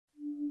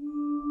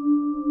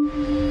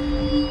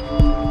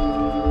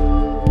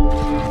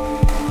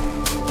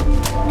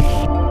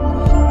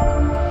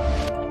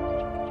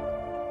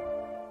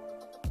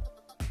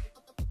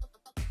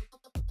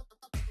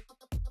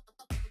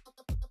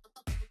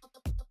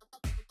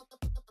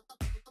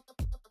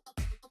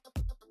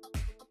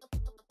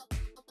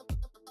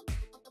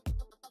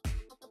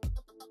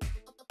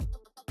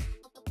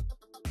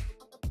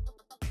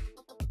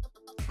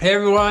Hey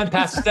everyone,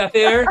 Pastor Steph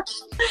here.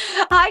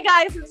 Hi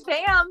guys, it's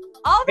Pam,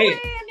 all the way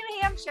Hey, in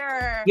New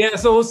Hampshire. yeah,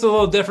 so it's a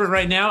little different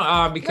right now A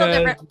little because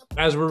different.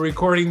 as we're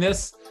recording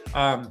this,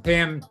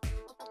 Pam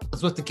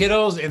is with the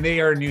kiddos and they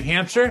are in New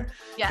Hampshire. And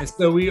Yes.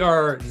 so we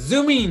are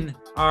zooming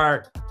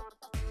our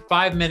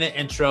 5-minute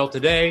intro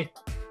today.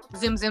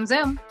 Zoom, zoom,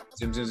 zoom.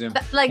 Zoom, zoom, zoom.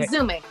 Like Hey,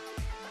 zooming.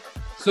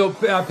 so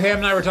Pam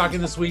and I were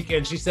talking this week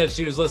and she said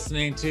she was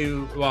listening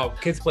to, well,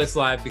 Kids Place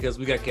Live because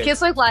we got kids.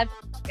 Kids Like Live.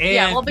 And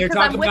Yeah, well, they're because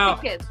I'm talking with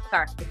about the kids.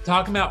 Sorry.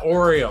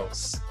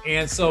 Oreos.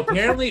 And so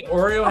apparently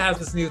Oreo has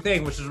this new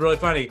thing, which is really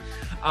funny.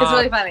 It's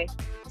really funny.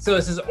 So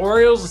it says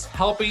Oreos is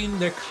helping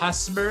their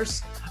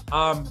customers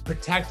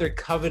protect their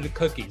coveted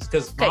cookies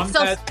because Okay, mom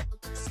so said,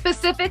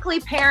 specifically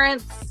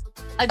parents,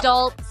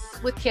 adults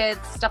with kids,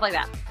 stuff like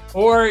that.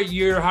 or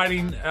you're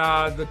hiding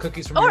the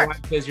cookies from your Or-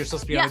 wife because you're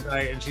supposed to be on Yeah. a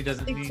diet and she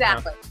doesn't need them.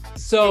 Exactly.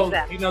 So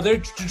Exactly. they're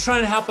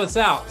trying to help us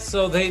out.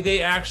 So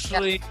they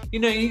actually,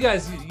 you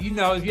guys, if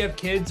you have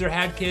kids or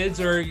had kids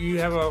or you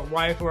have a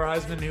wife or a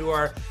husband who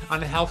are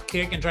on a health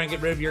kick and trying to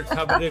get rid of your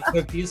coveted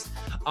cookies,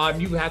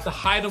 you have to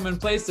hide them in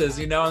places,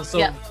 and so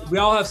Yep. we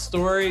all have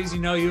stories.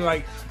 You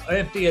like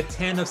empty a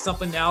tin of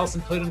something else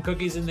and put them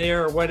cookies in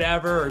there or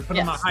whatever, or put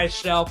them on a Yes. high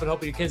shelf and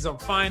hope your kids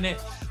don't find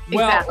it.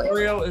 Well, Exactly.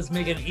 Oreo is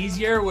making it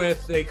easier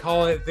with, they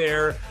call it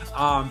their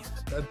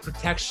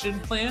protection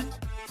plan.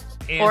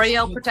 And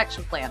Oreo so-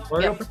 protection plan.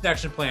 Oreo Yep.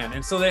 protection plan.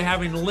 And so they're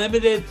having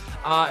limited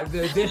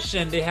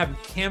edition. They have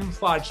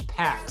camouflage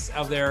packs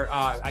of their,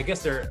 I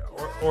guess their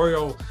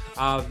Oreo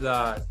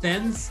the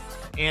thins.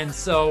 And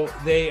so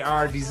they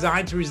are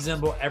designed to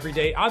resemble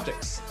everyday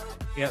objects.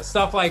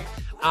 Stuff like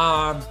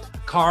a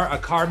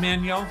car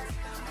manual.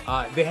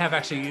 They have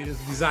actually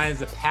designed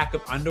as a pack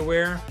of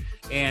underwear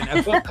and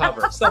a book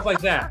cover, stuff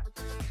like that.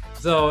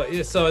 So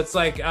it's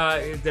like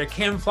they're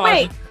camouflage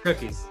Wait.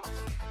 cookies.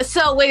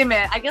 So wait a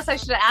minute. I guess I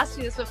should have asked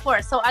you this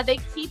before. So are they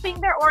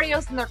keeping their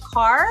Oreos in their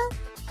car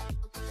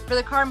for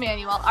the car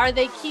manual? Are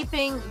they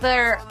keeping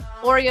their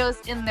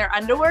Oreos in their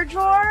underwear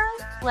drawer?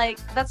 Like,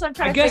 that's what I'm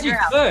trying I to guess you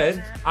figure out.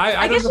 could.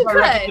 I don't guess know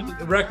if you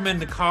I recommend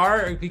the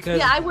car because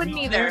Yeah, I wouldn't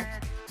either.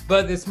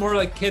 But it's more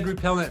like kid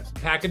repellent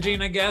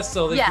packaging, I guess.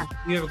 So Yeah.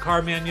 you have a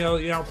car manual,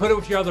 put it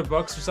with your other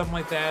books or something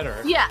like that.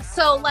 Or Yeah.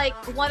 So like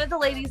one of the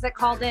ladies that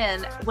called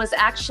in was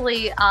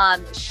actually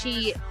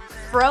she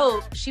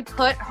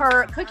put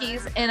her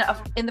cookies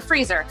in the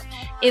freezer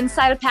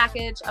inside a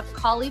package of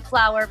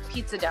cauliflower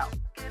pizza dough.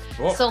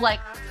 Whoa, So like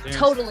damn.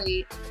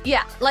 totally,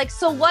 yeah. Like,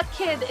 so what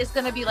kid is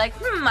gonna be like,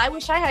 I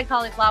wish I had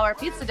cauliflower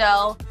pizza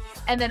dough,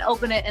 and then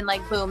open it and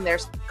like, boom,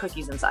 there's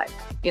cookies inside.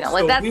 So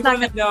Like that's we not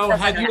want to know: that's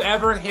not have you gonna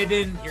ever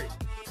hidden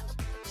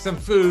some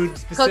food,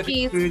 specific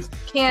Cookies, foods, from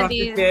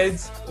candies, your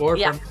kids or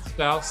Yeah. from your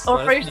spouse? Or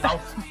Let for us your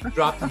know.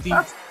 Drop the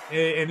deets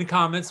in the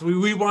comments.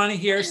 We want to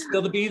hear,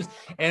 spill the beans,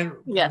 and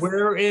Yes.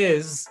 where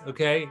is,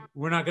 okay?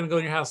 We're not going to go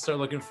in your house start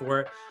looking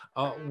for it.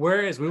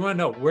 Where is? We want to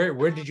know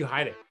where did you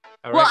hide it?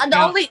 All Well, right? and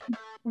Now-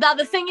 now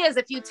the thing is,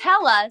 if you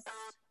tell us,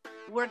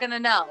 we're gonna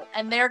know,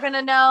 and they're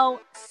gonna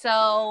know.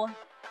 So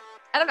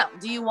I don't know.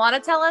 Do you want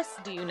to tell us?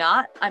 Do you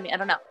not? I mean, I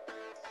don't know.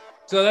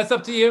 So that's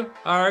up to you.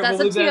 All right, That's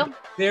we'll up leave to that you.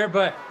 there.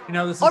 But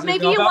this is Or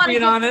maybe you about wanna being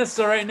give- honest.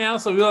 So right now,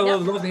 so we'd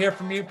Yep. love to hear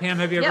from you, Pam.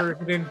 Have you Yep. ever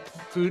hidden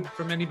food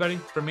from anybody?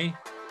 From me?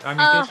 I mean,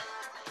 Uh,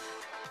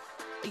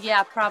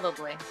 yeah,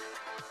 probably.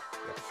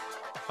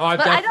 I've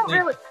But I don't definitely-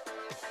 really.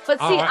 But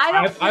see, Oh, I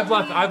don't. I've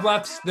really-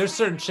 left. There's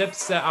certain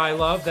chips that I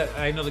love that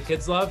I know the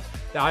kids love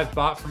that I've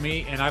bought for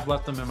me, and I've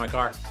left them in my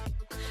car.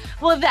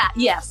 Well,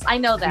 yes, I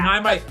know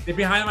that. They're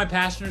behind my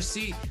passenger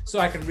seat, so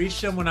I can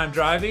reach them when I'm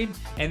driving,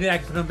 and then I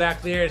can put them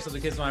back there, so the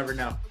kids don't ever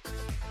know.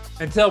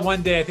 Until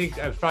one day, I think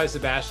it was probably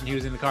Sebastian. He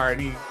was in the car, and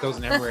he goes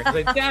in everywhere.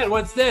 He's like, "Dad,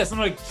 what's this?" I'm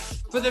like,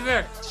 "Put it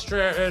back.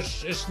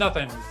 It's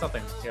nothing. It's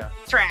nothing." Yeah.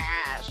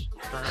 Trash.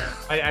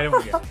 I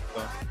don't get it.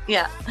 So.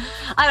 Yeah,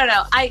 I don't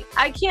know.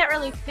 I can't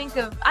really think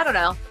of. I don't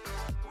know.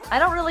 I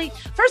don't really.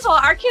 First of all,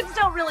 our kids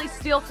don't really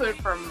steal food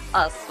from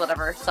us,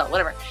 whatever. So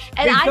whatever.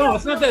 And They I don't. don't.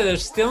 It's not that they're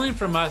stealing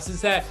from us.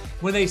 It's that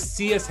when they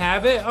see us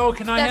have it, oh,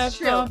 can I have That's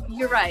true. some?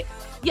 You're right.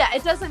 Yeah,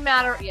 it doesn't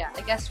matter. Yeah,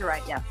 I guess you're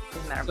right. Yeah,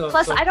 doesn't matter. So-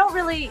 Plus, so- I don't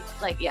really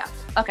like. Yeah.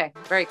 Okay.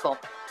 Very cool.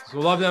 So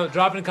we'll love to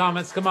drop in the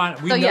comments. Come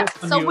on. We So know yeah.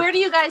 from So you. where do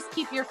you guys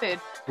keep your food?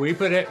 We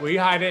put it, we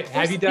hide it.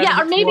 Have you done Yeah,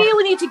 it or maybe before?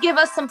 we need to give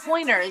us some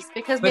pointers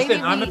because Listen,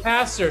 maybe I'm a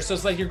pastor, so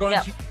it's like you're going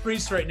Yeah. to a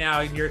priest right now,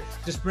 and you're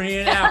just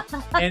bringing it out,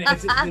 and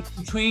it's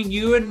between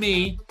you and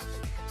me,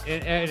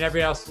 and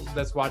everybody else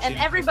that's watching, and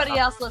everybody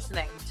else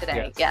listening today.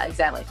 Yes. Yeah,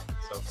 exactly.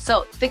 So,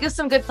 So think of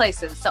some good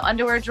places. So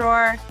underwear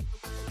drawer,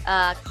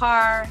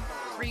 car,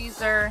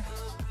 freezer.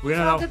 we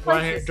don't All know. good Want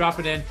to places. drop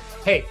it in?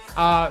 Hey,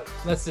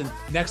 listen.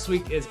 Next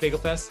week is Bagel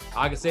Fest,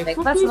 August 8th.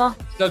 Bagel Whoop, whoop. Festival.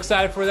 So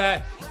excited for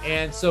that,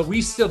 and so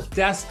we still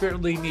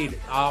desperately need it.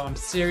 I'm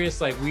serious.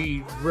 Like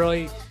we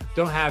really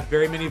don't have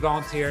very many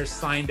volunteers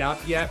signed up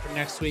yet for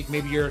next week,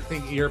 maybe you're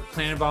thinking you're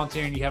planning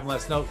volunteering and you haven't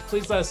let us know,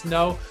 please let us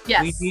know.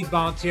 Yes. We need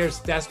volunteers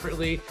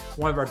desperately.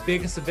 One of our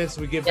biggest events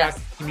we give back to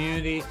the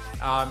community.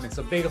 And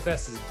so Bagel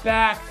Fest is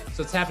back.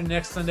 So it's happening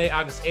next Sunday,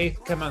 August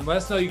 8th. Come on, let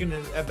us know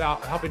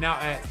about helping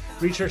out at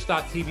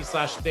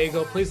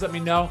rechurch.tv/bagel. Please let me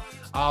know.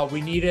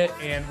 We need it.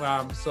 And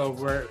so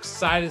we're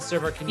excited to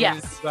serve our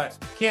community, but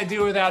can't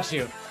do it without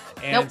you.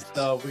 And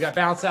so we got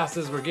bounce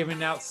houses. We're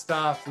giving out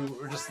stuff.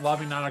 We're just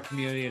loving on our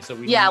community. And so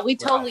we need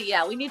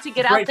to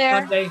get out there.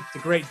 Sunday. It's a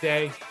great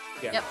day.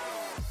 Yeah.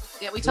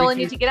 Yeah, we totally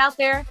need to get out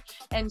there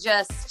and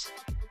just,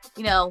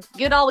 give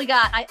it all we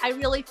got. I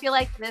really feel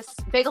like this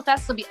Bagel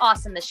Fest will be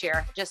awesome this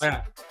year. Just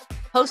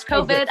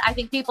post-COVID, I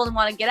think people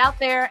want to get out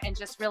there and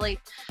just really,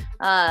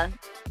 I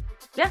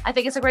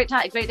think it's a great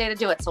day to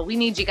do it. So we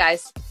need you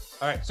guys.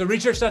 All right, so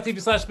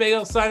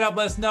rechurch.tv/bagel. Sign up,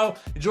 let us know.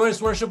 Enjoy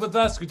this worship with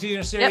us. Continue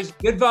our series.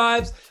 Good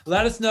vibes.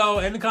 Let us know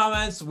in the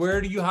comments,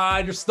 where do you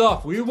hide your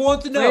stuff? We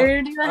want to know.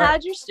 Where do you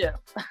hide your stuff?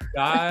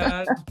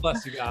 God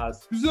bless you guys.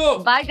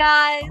 Bye,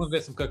 guys. I'm going to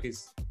get some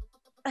cookies.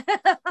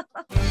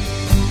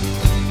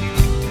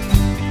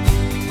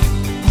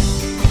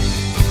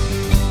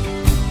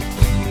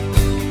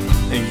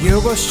 And you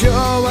will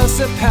show us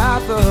the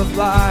path of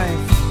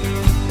life.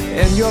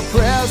 In your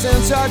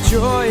presence our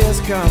joy is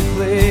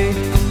complete.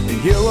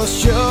 You will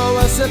show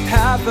us the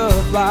path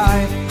of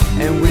life,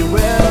 and we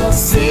will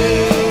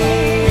sing.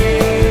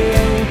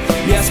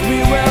 Yes,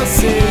 we will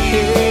sing.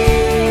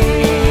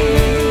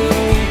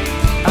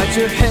 At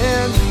your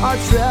hand our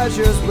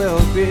treasures will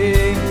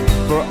be.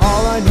 For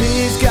all our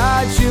needs,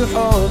 God, you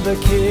hold the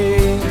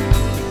key.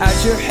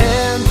 At your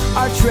hand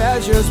our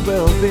treasures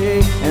will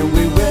be, and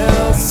we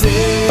will sing.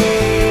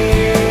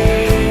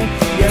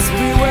 Yes,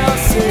 we will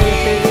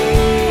sing.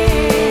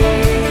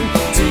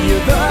 To you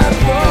the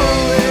glory.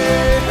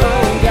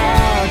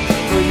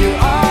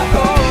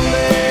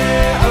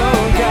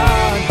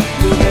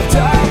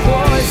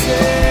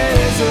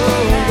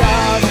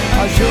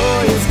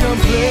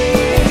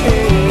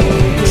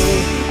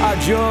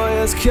 Joy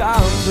is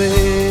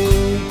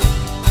complete.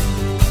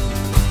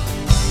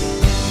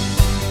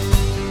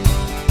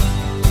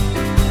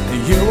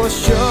 You will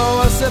show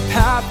us the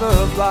path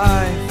of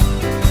life.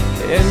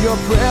 In your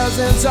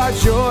presence our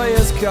joy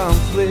is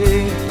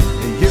complete.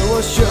 You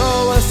will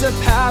show us the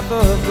path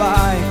of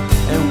life,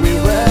 and we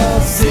will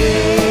sing.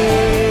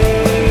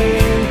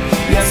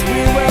 Yes,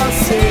 we will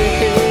sing.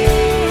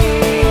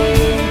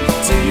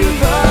 To you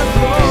the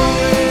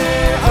glory,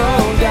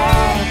 oh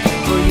God,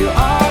 for you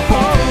are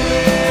holy.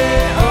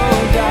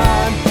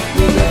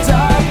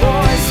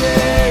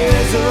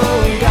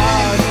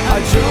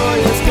 Joy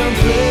is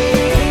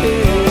complete.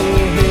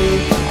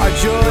 Our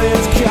joy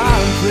is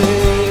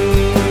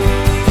complete.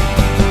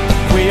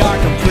 We are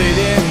complete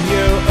in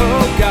you,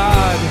 oh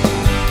God.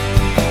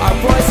 Our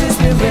voices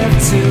we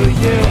lift to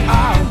you,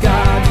 oh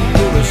God.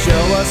 You will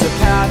show us a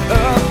path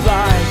of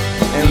life,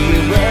 and we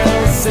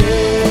will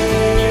sing.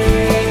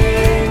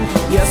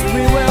 Yes,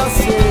 we will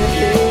sing.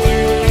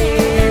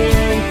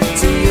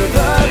 To you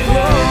the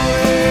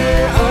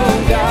glory, oh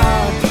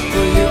God.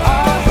 For you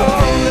are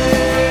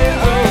holy,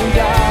 oh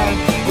God.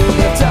 We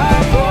lift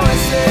our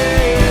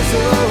voices,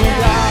 oh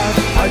God.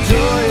 Our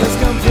joy is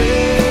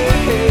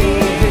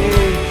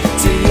complete.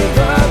 To you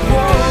the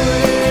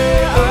glory,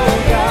 oh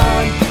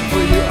God.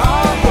 For you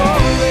are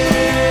holy,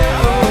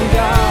 oh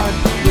God.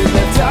 We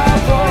lift our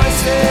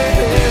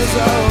voices,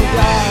 oh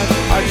God.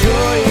 Our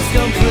joy is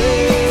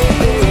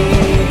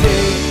complete.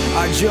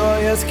 Our joy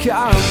is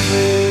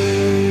complete.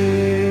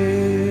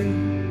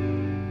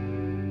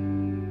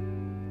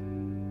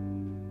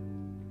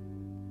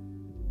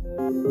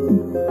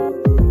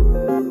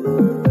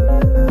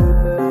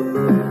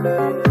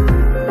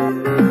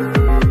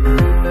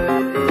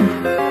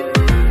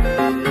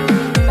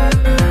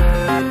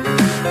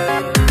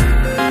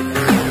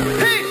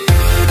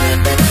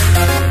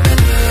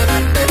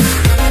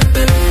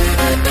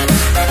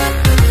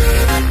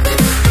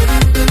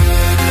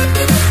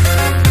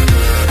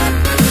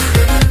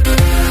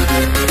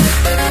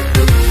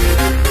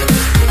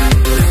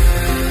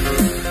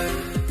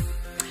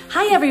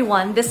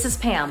 Everyone, this is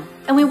Pam,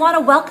 and we want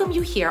to welcome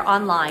you here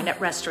online at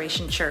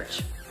Restoration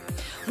Church.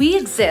 We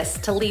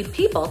exist to lead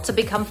people to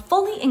become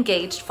fully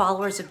engaged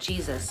followers of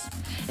Jesus.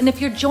 And if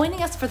you're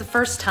joining us for the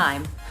first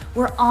time,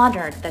 we're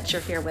honored that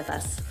you're here with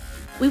us.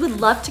 We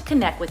would love to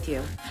connect with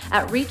you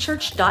at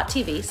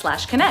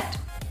rechurch.tv/connect.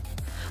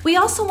 We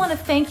also want to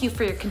thank you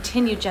for your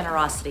continued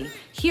generosity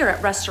here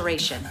at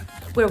Restoration,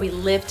 where we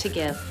live to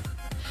give.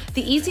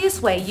 The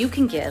easiest way you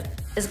can give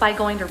is by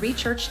going to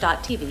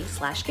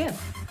rechurch.tv/give.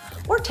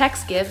 or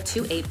text GIVE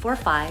to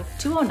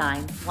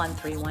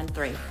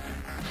 845-209-1313.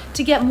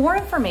 To get more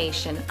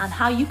information on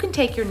how you can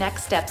take your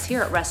next steps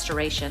here at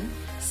Restoration,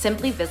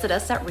 simply visit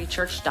us at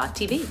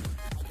rechurch.tv.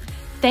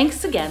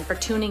 Thanks again for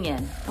tuning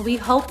in, and we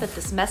hope that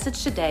this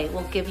message today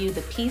will give you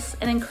the peace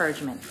and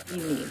encouragement you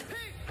need.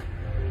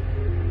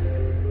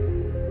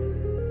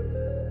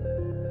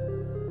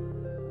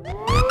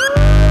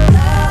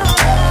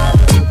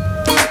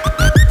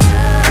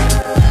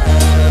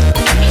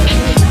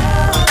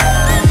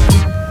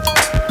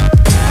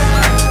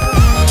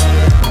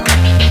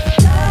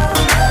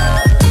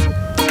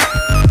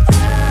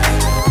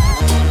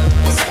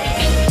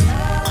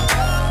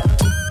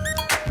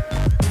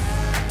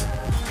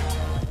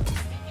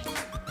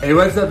 Hey,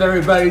 what's up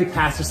everybody?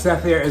 Pastor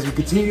Seth here as we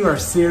continue our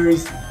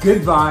series,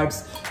 Good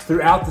Vibes.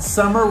 Throughout the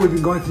summer, we've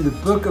been going through the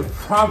book of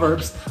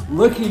Proverbs,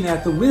 looking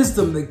at the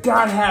wisdom that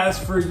God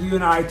has for you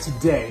and I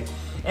today.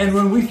 And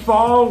when we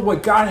follow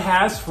what God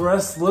has for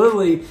us,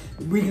 literally,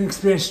 we can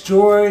experience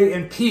joy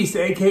and peace,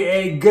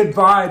 aka good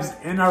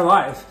vibes in our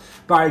life,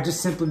 by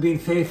just simply being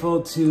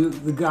faithful to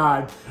the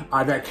God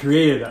that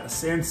created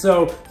us. And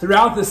so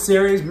throughout this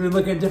series, we've been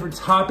looking at different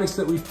topics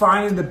that we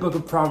find in the book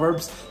of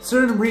Proverbs,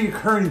 certain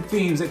recurring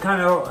themes that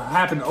kind of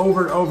happen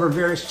over and over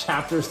various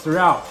chapters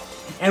throughout.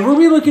 And we'll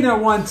be looking at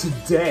one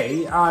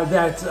today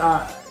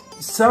that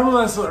some of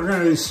us are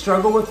going to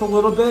struggle with a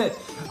little bit.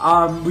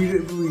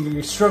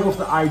 We struggle with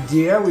the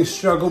idea, we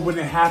struggle when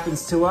it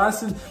happens to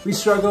us, and we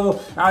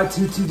struggle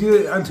to do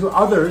it unto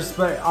others.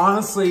 But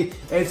honestly,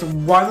 it's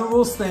one of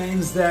those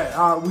things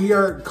that we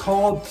are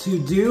called to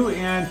do,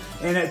 and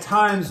at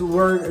times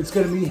it's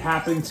going to be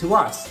happening to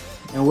us.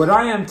 And what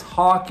I am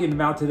talking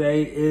about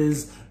today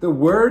is the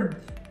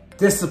word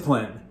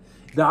discipline,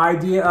 the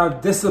idea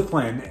of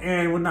discipline.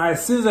 And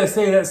as soon as I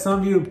say that,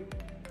 some of you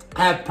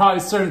have probably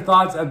certain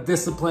thoughts of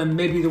discipline,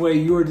 maybe the way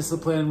you were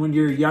disciplined when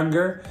you're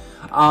younger,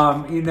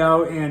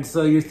 and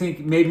so you think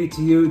maybe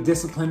to you,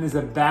 discipline is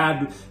a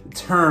bad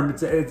term.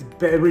 It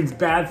brings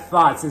bad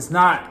thoughts. It's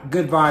not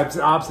good vibes.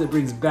 The opposite,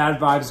 brings bad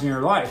vibes in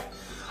your life.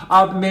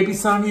 Maybe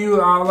some of you,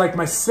 like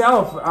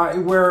myself,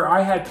 where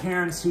I had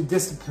parents who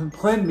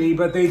disciplined me,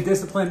 but they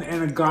disciplined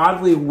in a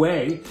godly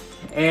way.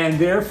 And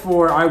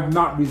therefore, I'm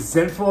not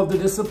resentful of the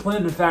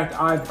discipline. In fact,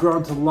 I've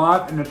grown to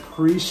love and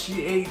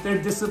appreciate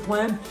their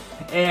discipline.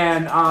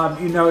 And,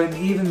 and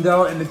even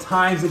though in the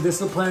times of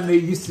discipline, they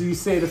used to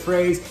say the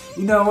phrase,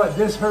 you know what,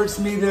 this hurts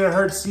me, that it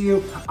hurts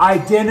you. I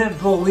didn't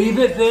believe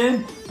it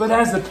then, but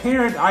as a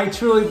parent, I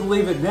truly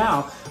believe it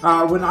now.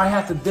 When I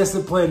have to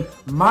discipline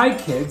my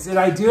kids, and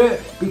I do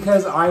it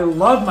because I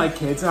love my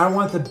kids and I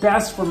want the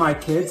best for my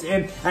kids.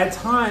 And at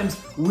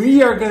times,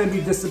 we are going to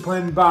be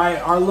disciplined by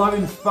our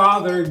loving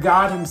Father,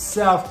 God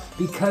Himself,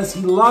 because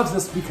He loves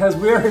us, because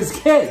we're His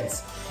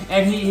kids.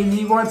 And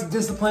he wants to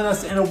discipline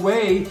us in a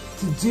way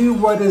to do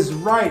what is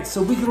right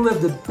so we can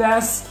live the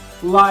best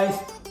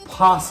life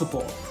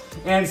possible.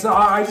 And so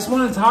I just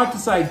want to talk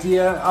this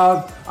idea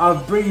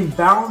of bringing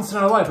balance in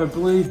our life. I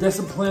believe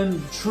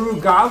discipline, true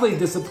godly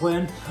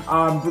discipline,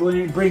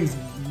 brings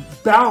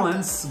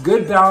balance,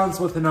 good balance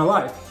within our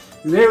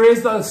life. There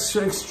is those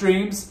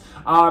extremes.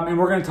 And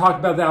we're going to talk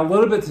about that a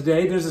little bit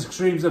today. There's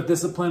extremes of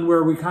discipline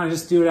where we kind of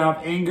just do it out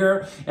of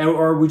anger,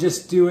 or we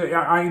just do it,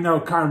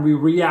 we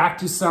react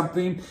to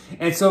something.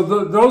 And so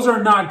those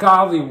are not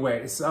godly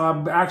ways.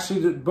 Actually,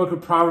 the book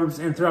of Proverbs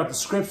and throughout the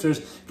scriptures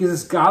gives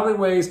us godly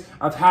ways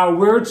of how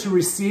we're to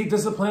receive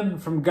discipline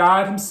from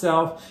God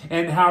Himself,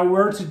 and how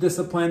we're to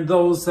discipline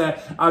those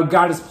that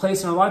God has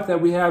placed in our life that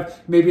we have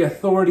maybe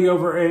authority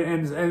over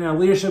in a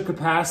leadership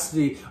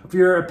capacity. If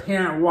you're a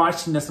parent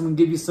watching this, I'm going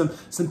to give you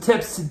some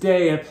tips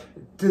today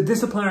to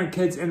discipline our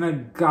kids in a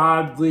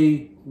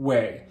godly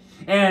way.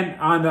 And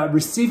on the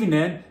receiving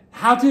end,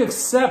 how to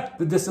accept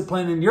the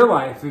discipline in your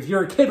life. If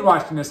you're a kid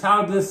watching this,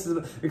 how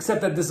to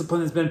accept that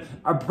discipline has been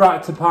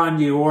brought upon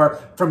you,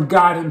 or from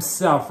God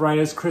Himself, right,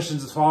 as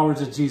Christians, as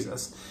followers of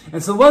Jesus.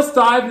 And so let's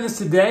dive into this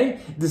today,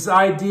 this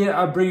idea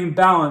of bringing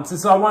balance. And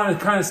so I want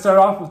to kind of start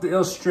off with the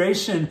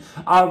illustration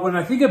of when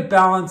I think of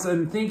balance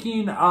and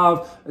thinking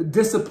of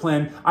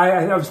discipline,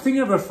 I was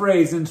thinking of a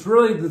phrase, and it's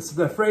really,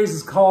 the phrase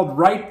is called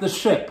right the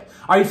ship.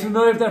 Are you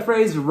familiar with that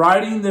phrase,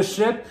 riding the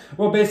ship?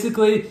 Well,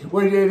 basically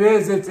what it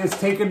is, it's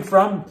taken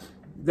from,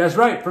 that's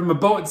right, from a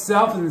boat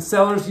itself, and the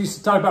sailors used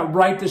to talk about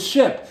right the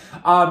ship.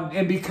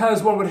 And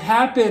because what would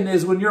happen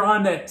is when you're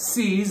on that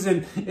seas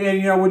and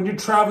when you're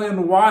traveling in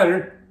the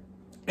water,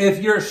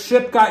 if your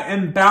ship got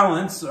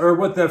imbalanced, or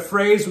what the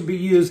phrase would be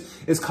used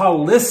is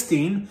called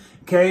listing.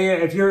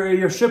 Okay, if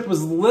your ship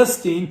was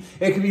listing,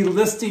 it could be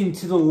listing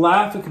to the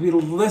left, it could be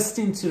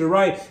listing to the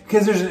right,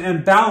 because there's an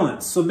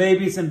imbalance. So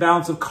maybe it's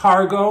imbalance of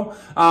cargo,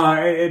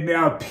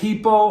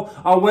 people,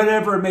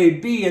 whatever it may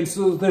be. And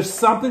so there's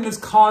something that's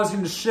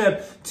causing the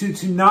ship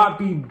to not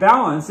be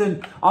balanced.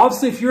 And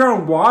obviously, if you're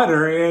on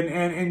water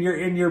and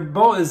your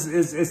boat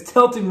is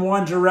tilting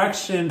one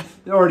direction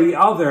or the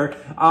other,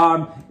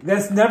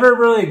 that's never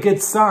really a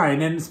good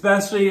sign. And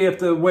especially if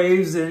the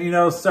waves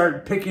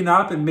start picking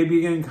up and maybe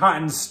getting caught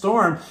in a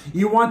storm,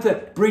 you want to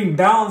bring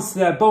balance to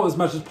that boat as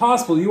much as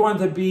possible. You want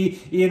to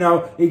be,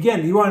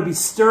 again, you want to be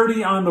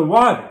sturdy on the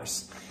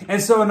waters.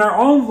 And so in our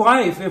own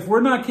life, if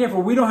we're not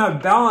careful, we don't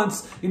have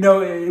balance, we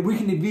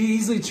can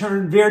easily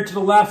veer to the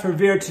left or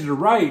veer to the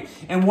right.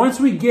 And once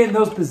we get in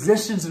those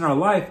positions in our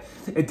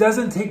life, it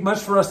doesn't take much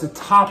for us to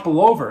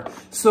topple over.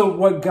 So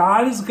what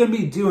God is going to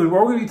be doing,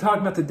 what we're going to be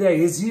talking about today,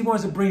 is He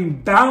wants to bring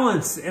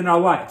balance in our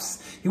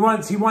lives. He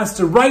wants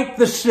to right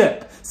the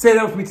ship. Say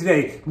that with me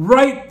today.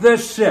 Right the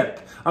ship.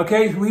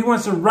 Okay, He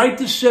wants to right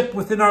the ship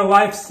within our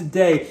lives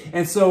today.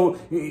 And so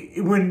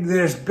when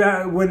there's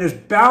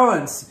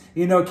balance,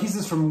 it keeps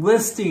us from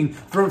listing,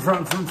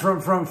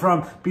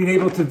 from being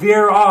able to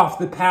veer off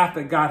the path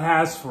that God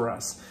has for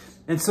us.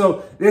 And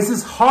so this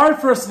is hard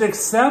for us to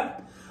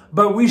accept,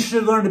 but we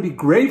should learn to be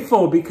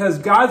grateful because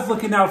God's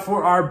looking out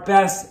for our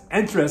best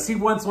interests. He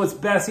wants what's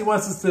best. He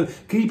wants us to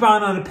keep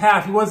on a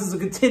path. He wants us to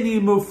continue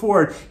to move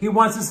forward. He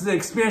wants us to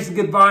experience the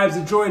good vibes,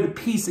 the joy, the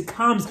peace that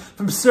comes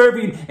from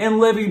serving and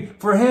living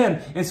for Him.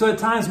 And so at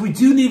times we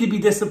do need to be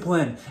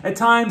disciplined. At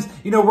times,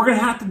 we're going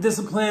to have to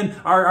discipline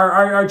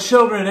our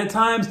children. At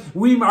times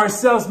we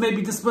ourselves may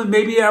be disciplined,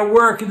 maybe at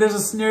work, and there's a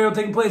scenario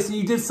taking place and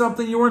you did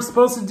something you weren't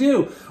supposed to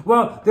do.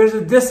 Well, there's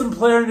a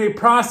disciplinary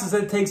process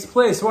that takes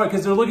place. Why?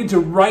 Because they're looking to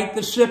right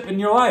the ship in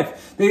your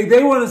life.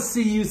 They want to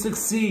see you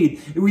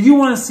succeed. You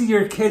want to see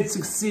your kids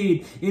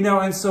succeed,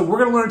 and so we're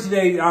going to learn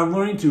today on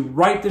learning to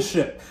right the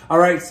ship. All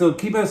right, so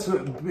keep us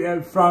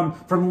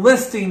from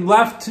listing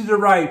left to the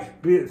right,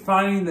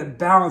 finding the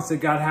balance that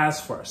God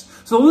has for us.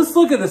 So let's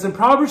look at this in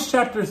Proverbs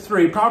chapter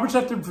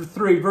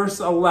 3, verse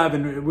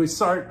 11. We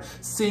start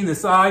seeing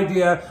this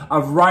idea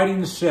of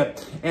righting the ship.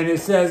 And it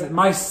says,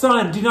 "My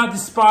son, do not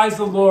despise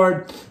the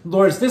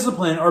Lord's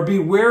discipline or be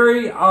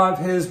weary of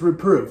His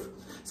reproof."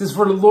 It says,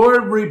 "For the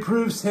Lord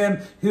reproves him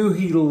who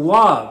He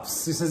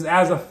loves." He says,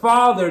 "as a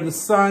father, the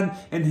son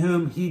in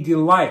whom He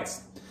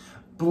delights.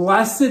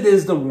 Blessed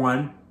is the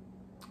one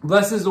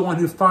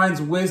who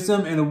finds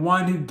wisdom and the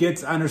one who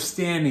gets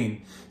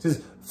understanding." It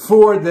says,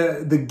 "For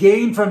the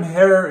gain from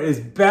her is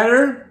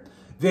better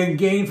than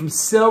gain from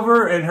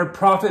silver, and her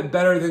profit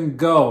better than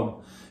gold.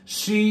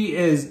 She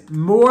is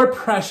more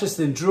precious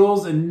than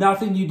jewels, and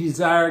nothing you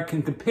desire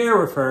can compare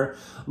with her.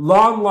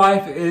 Long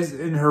life is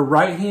in her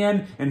right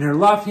hand, and her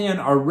left hand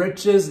are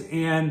riches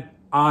and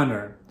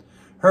honor.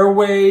 Her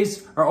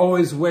ways are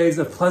always ways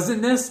of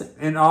pleasantness,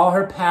 and all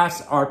her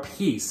paths are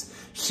peace.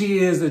 She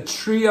is a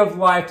tree of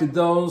life to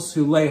those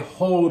who lay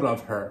hold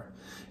of her."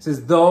 It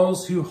says,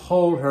 "Those who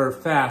hold her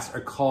fast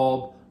are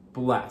called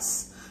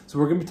blessed." So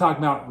we're going to be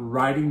talking about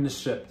righting the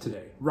ship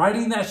today.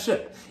 Righting that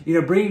ship,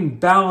 bringing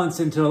balance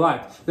into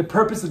life. The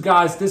purpose of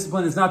God's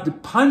discipline is not to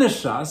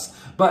punish us,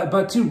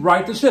 but to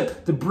right the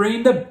ship, to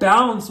bring the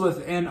balance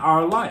within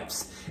our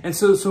lives. And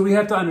so we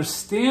have to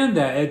understand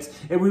that.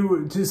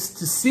 To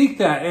seek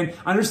that and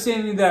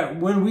understanding that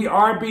when we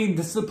are being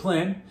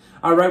disciplined,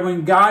 all right,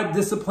 when God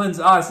disciplines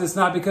us, it's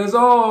not because,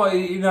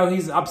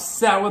 He's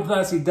upset with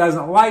us. He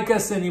doesn't like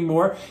us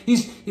anymore.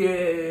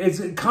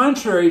 It's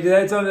contrary to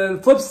that. It's on the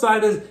flip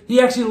side is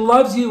He actually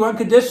loves you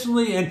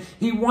unconditionally and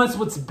He wants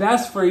what's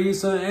best for you.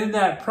 So in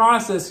that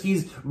process,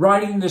 He's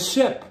righting the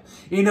ship.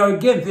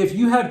 Again, if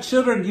you have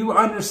children, you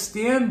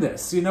understand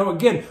this.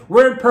 Again,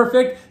 we're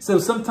imperfect, so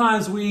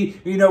sometimes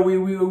we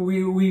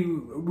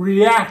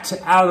react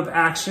out of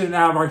action,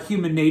 out of our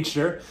human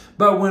nature.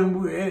 But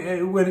when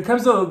it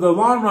comes to the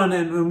long run,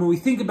 and when we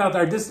think about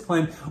our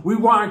discipline, we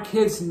want our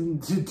kids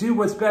to do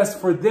what's best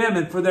for them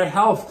and for their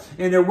health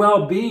and their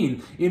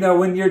well-being.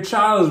 When your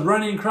child is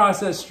running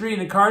across that street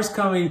and a car's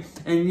coming,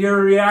 and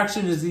your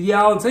reaction is to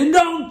yell and say,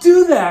 "Don't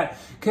do that."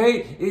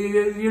 Okay,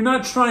 you're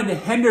not trying to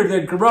hinder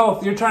their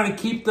growth. You're trying to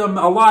keep them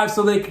alive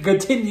so they can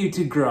continue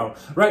to grow,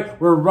 right?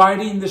 We're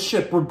righting the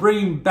ship. We're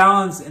bringing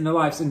balance in their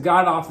lives, and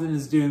God often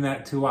is doing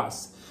that to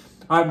us.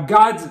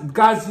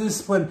 God's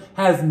discipline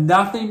has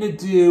nothing to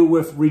do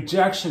with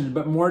rejection,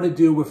 but more to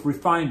do with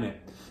refinement.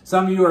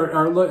 Some of you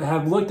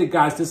have looked at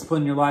God's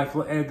discipline in your life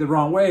the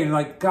wrong way, and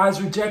like,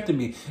 God's rejected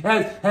me.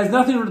 It has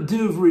nothing to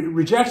do with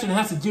rejection. It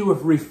has to do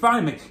with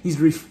refinement. He's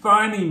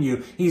refining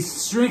you. He's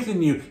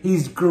strengthening you.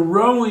 He's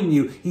growing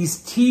you. He's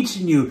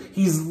teaching you.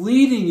 He's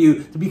leading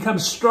you to become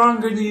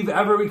stronger than you've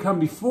ever become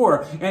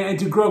before, and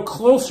to grow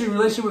closer in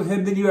relationship with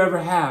Him than you ever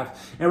have.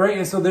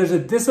 And so there's a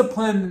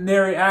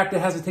disciplinary act that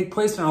has to take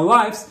place in our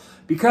lives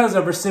because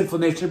of our sinful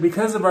nature,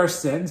 because of our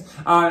sins.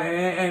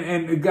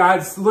 And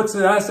God looks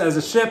at us as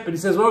a ship and He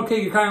says, well,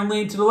 okay, you're kind of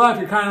leaning to the left,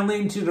 you're kind of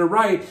leaning to the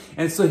right.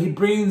 And so He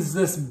brings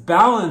this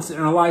balance in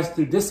our lives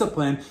through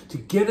discipline to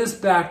get us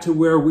back to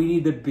where we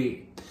need to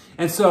be.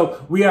 And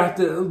so we have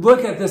to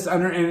look at this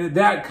and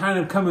that kind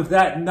of come with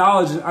that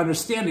knowledge and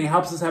understanding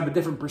helps us have a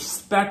different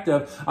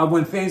perspective of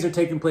when things are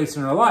taking place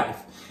in our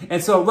life.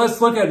 And so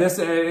let's look at this.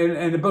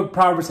 And the book of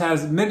Proverbs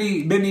has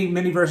many, many,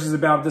 many verses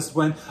about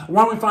discipline.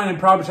 One we find in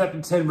Proverbs chapter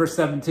 10, verse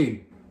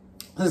 17.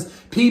 It says,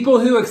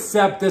 people who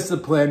accept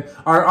discipline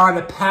are on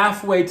a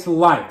pathway to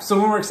life. So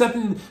when we're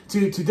accepting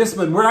to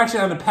discipline, we're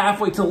actually on a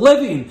pathway to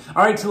living,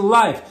 all right, to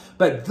life.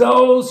 But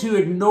those who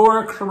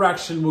ignore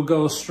correction will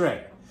go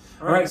astray.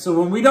 All right, so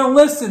when we don't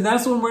listen,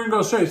 that's when we're going to go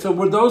astray. So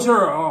those who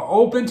are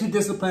open to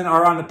discipline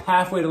are on the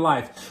pathway to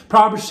life.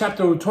 Proverbs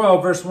chapter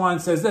 12, verse 1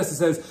 says this. It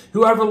says,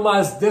 whoever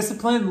loves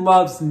discipline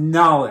loves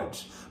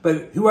knowledge,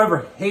 but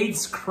whoever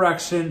hates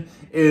correction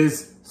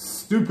is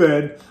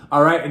stupid.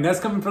 All right, and that's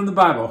coming from the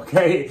Bible,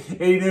 okay?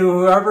 And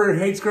whoever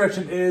hates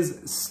correction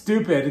is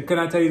stupid. And can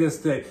I tell you this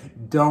today?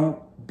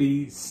 Don't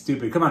be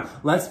stupid. Come on,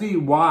 let's be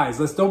wise.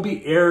 Let's don't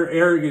be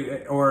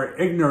arrogant or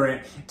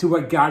ignorant to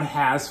what God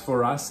has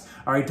for us.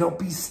 All right, don't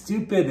be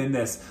stupid in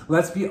this.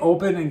 Let's be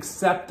open and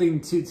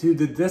accepting to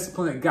the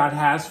discipline that God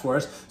has for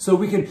us so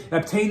we can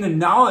obtain the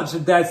knowledge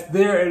that's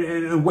there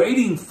and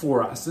waiting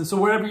for us. And so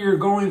whatever you're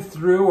going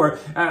through or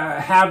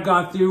have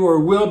gone through or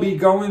will be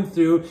going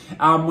through,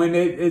 when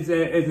it's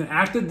an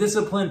act of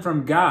discipline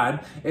from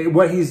God,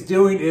 what he's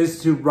doing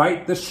is to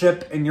right the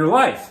ship in your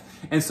life.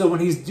 And so when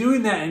he's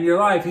doing that in your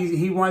life,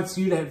 he wants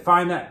you to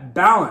find that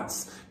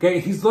balance. Okay,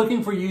 he's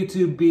looking for you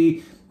to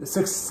be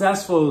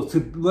successful, to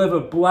live a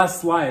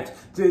blessed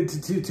life,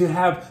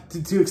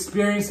 to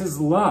experience his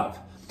love.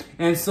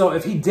 And so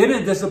if he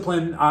didn't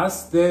discipline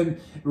us, then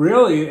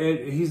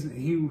really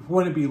he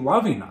wouldn't be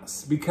loving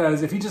us,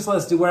 because if he just let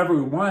us do whatever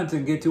we want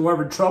and get to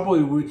whatever trouble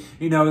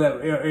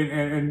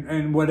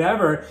and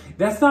whatever,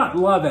 that's not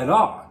love at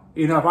all.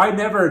 If I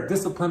never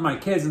discipline my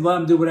kids and let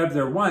them do whatever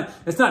they want,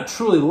 it's not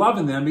truly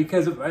loving them,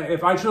 because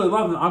if I truly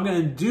love them, I'm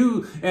going to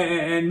do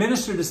and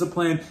minister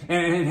discipline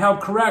and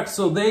help correct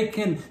so they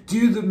can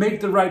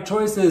make the right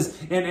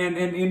choices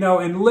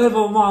and live a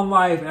long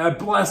life, a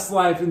blessed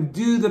life, and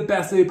do the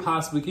best they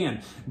possibly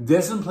can.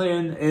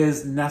 Discipline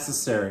is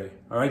necessary.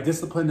 All right,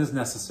 discipline is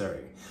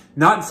necessary.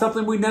 Not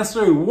something we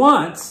necessarily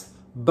want,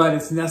 but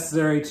it's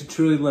necessary to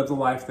truly live the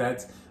life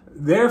that's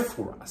there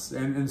for us.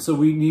 And so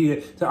we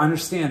need to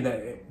understand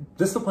that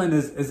discipline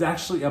is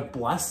actually a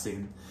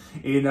blessing.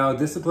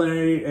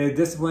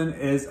 Discipline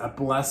is a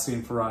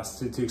blessing for us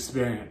to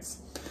experience.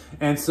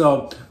 And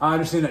so I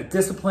understand that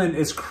discipline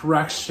is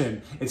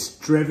correction. It's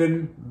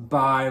driven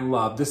by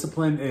love.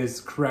 Discipline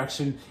is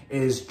correction,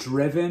 is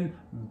driven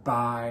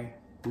by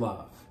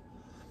love.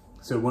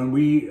 So when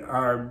we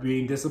are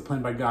being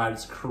disciplined by God,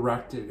 it's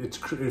corrected. It's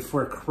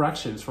for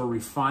correction, it's for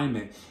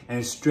refinement, and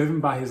it's driven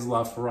by his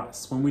love for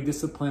us. When we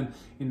discipline,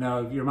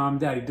 your mom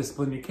and dad, you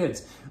discipline your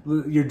kids.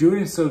 You're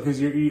doing so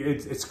because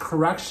it's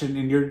correction,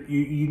 and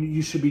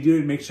you should be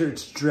doing it. Make sure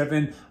it's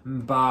driven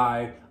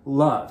by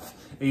love.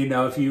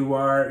 If you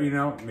are,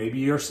 maybe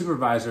you're a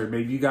supervisor,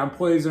 maybe you got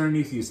employees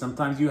underneath you.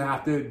 Sometimes you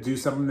have to do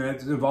something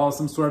that involves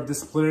some sort of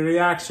disciplinary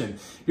action.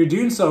 You're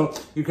doing so,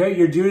 okay?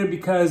 You're doing it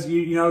because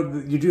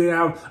you're doing it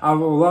out of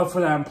love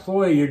for that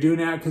employee. You're doing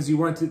it because you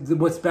want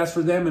what's best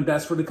for them and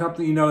best for the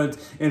company,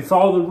 and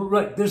follow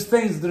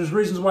there's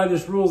reasons why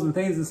there's rules and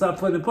things and stuff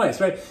put in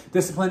place, right?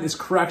 Discipline is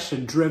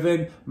correction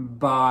driven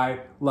by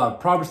love.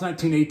 Proverbs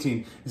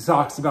 19:18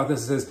 talks about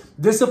this. It says,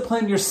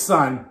 discipline your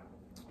son,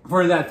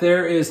 for that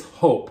there is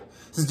hope.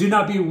 It says, do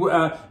not be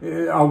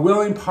a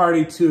willing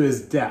party to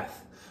his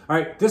death. All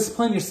right,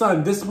 discipline your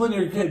son, discipline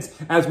your kids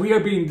as we are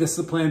being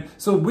disciplined,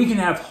 so we can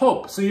have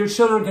hope, so your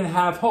children can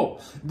have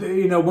hope.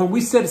 When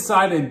we set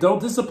aside and don't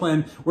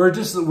discipline, we're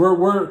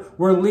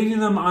leading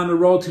them on the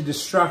road to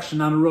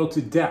destruction, on the road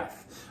to death.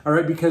 All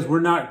right, because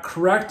we're not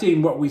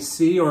correcting what we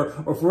see, or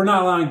if we're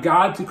not allowing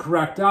God to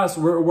correct us,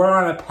 we're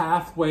on a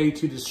pathway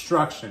to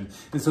destruction.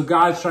 And so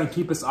God's trying to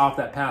keep us off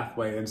that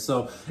pathway. And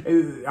so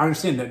I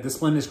understand that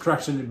discipline is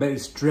correction, but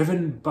it's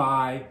driven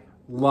by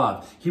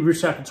love.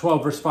 Hebrews chapter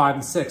 12, verse 5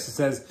 and 6, it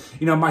says,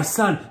 my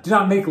son, do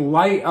not make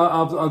light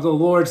of the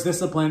Lord's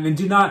discipline, and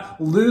do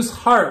not lose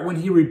heart when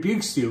he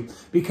rebukes you,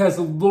 because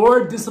the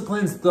Lord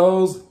disciplines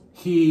those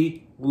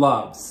he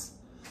loves.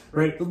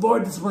 Right? The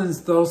Lord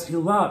disciplines those he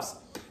loves.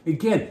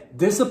 Again,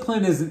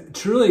 discipline is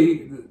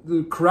truly,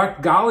 the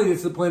correct godly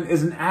discipline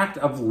is an act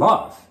of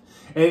love.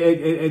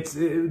 It's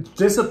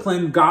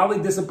discipline, godly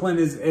discipline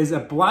is a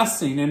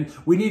blessing, and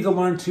we need to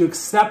learn to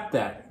accept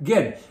that.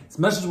 Again, as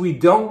much as we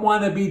don't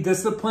want to be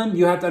disciplined,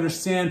 you have to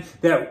understand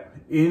that,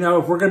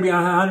 if we're going to be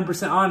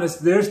 100%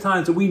 honest, there's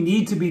times that we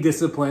need to be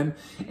disciplined.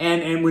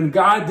 And when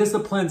God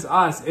disciplines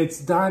us,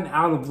 it's done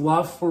out of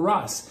love for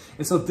us.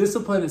 And so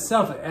discipline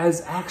itself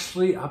is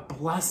actually a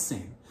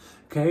blessing.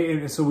 Okay,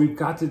 and so we've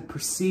got to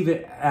perceive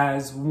it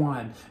as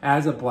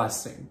a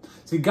blessing.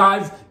 See,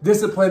 God's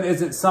discipline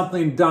isn't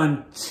something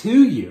done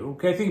to you.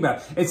 Okay, think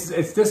about it.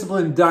 It's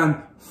discipline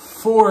done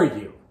for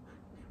you.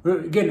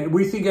 Again,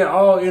 we think,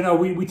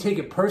 we take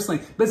it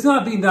personally, but it's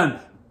not being done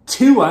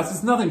to us.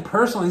 It's nothing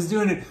personal. He's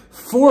doing it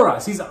for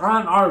us. He's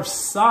on our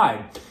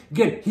side.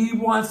 Again, he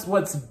wants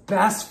what's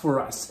best for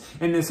us.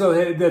 And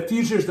so the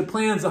futures, the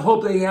plans, the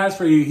hope that he has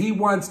for you, he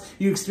wants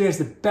you to experience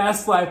the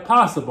best life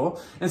possible.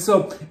 And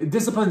so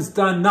discipline's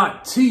done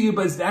not to you,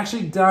 but it's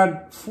actually done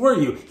for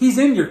you. He's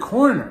in your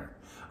corner.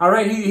 All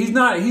right, he's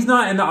not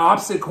in the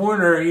opposite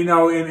corner,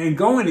 and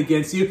going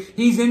against you.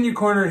 He's in your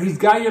corner. He's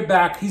got your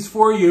back. He's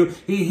for you.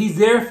 He's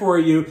there for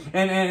you.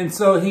 And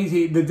so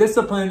the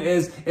discipline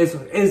is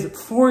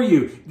for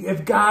you.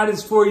 If God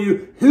is for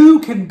you, who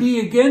can be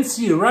against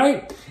you,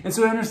 right? And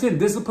so I understand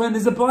discipline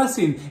is a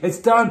blessing. It's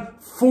done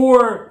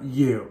for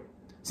you.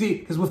 See,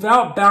 because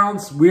without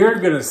balance, we're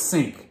gonna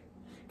sink.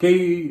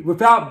 Okay,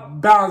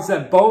 without balance,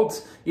 that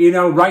boat,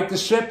 right the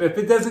ship, if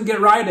it doesn't get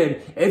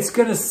righted, it's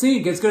going to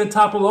sink. It's going to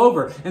topple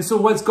over. And so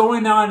what's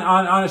going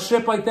on a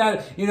ship like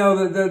that,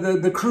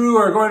 the crew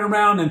are going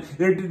around and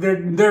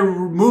they're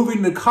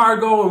moving the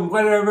cargo and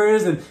whatever it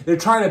is, and they're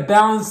trying to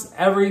balance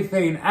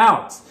everything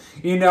out.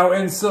 You know,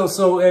 and so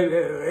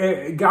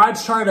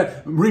God's trying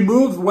to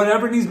remove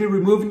whatever needs to be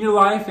removed in your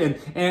life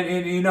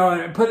and you know,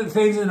 and put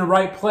things in the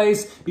right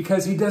place,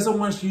 because he doesn't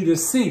want you to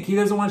sink. He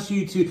doesn't want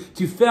you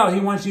to fail. He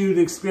wants you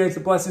to experience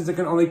the blessings that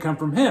can only come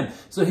from him.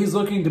 So he's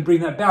looking to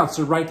bring that balance,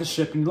 to right the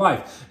ship in your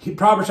life.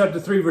 Proverbs chapter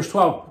 3, verse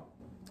 12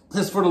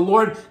 says, "For the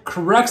Lord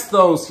corrects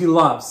those he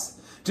loves,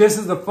 just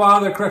as the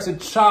father corrects a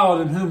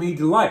child in whom he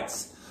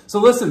delights." So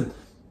listen,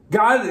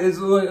 God is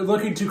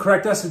looking to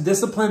correct us, to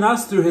discipline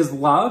us through his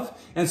love.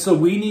 And so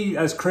we need,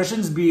 as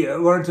Christians,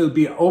 learn to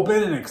be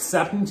open and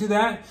accepting to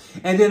that.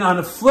 And then on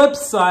the flip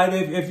side,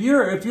 if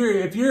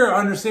you're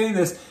understanding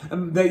this,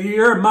 that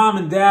you're a mom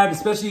and dad,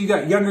 especially you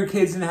got younger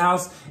kids in the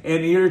house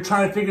and you're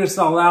trying to figure this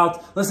all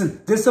out,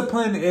 listen,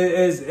 discipline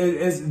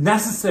is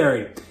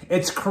necessary.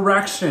 It's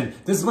correction.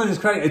 Discipline is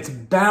correction. It's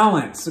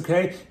balance,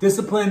 okay?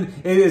 Discipline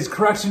is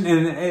correction,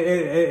 and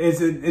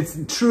it's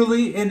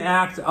truly an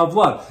act of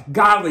love.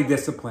 Godly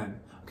discipline,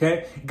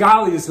 okay?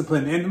 Godly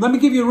discipline. And let me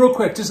give you real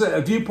quick, just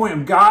a viewpoint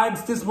of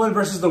God's discipline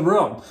versus the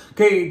world,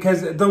 okay?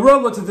 Because the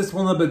world looks at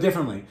discipline a little bit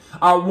differently.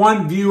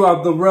 One view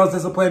of the world's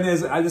discipline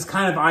is this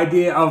kind of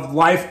idea of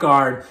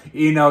lifeguard,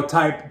 you know,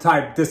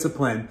 type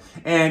discipline.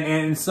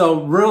 And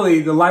so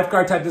really the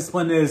lifeguard type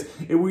discipline is,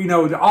 you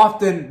know,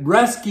 often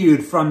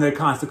rescued from the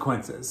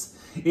consequences.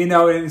 You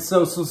know, and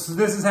so this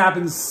has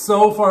happened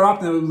so far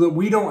often that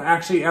we don't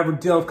actually ever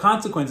deal with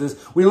consequences.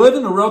 We live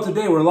in a world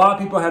today where a lot of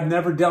people have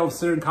never dealt with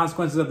certain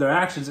consequences of their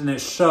actions, and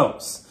it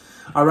shows.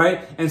 All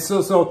right. And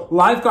so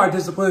lifeguard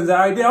discipline is that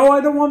idea. Oh, I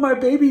don't want my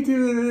baby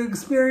to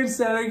experience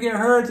that or get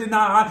hurt. And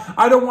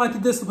I don't want to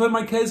discipline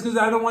my kids because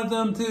I don't want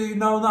them to, you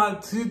know,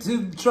 not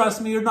to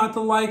trust me or not to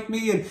like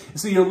me. And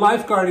so you're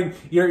lifeguarding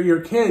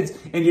your kids,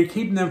 and you're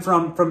keeping them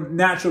from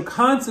natural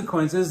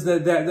consequences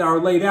that are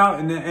laid out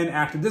in an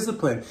act of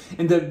discipline.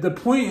 And the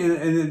point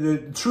and the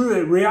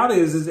true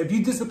reality is if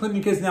you discipline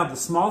your kids now with the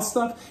small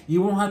stuff,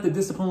 you won't have to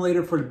discipline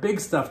later for the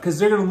big stuff, because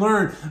they're going to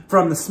learn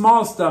from the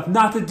small stuff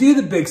not to do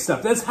the big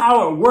stuff. That's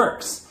how it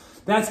works.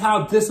 That's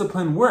how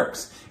discipline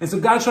works. And so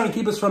God's trying to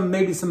keep us from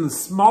maybe some of the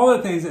smaller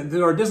things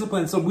that are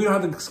discipline, so we don't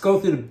have to go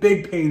through the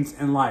big pains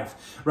in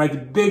life, right? The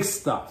big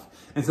stuff.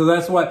 And so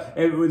that's what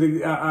a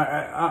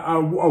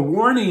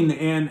warning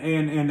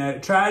and a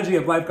tragedy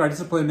of lifeguard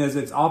discipline is.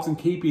 It's often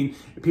keeping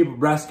people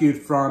rescued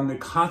from the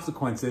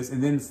consequences,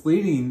 and then it's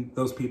leading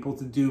those people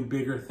to do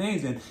bigger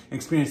things and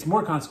experience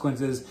more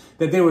consequences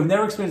that they would have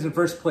never experienced in the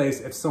first place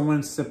if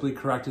someone simply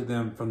corrected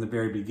them from the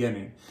very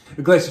beginning.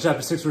 Galatians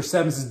chapter 6, verse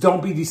 7 says,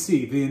 "Don't be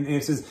deceived." And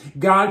it says,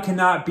 "God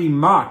cannot be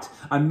mocked.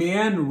 A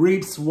man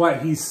reaps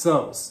what he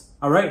sows."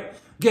 All right?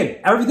 Again,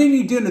 everything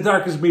you do in the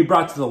dark is going to be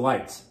brought to the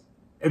light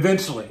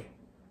eventually.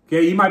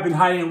 Okay, you might have been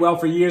hiding it well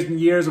for years and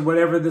years or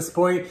whatever at this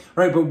point,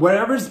 right? But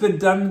whatever's been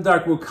done in the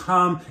dark will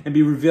come and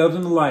be revealed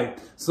in the light.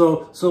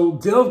 So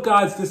deal with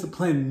God's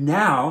discipline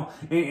now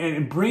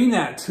and bring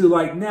that to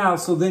light now,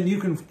 so then you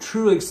can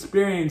truly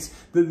experience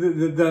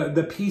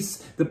the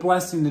peace, the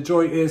blessing, the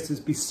joy is to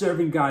be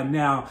serving God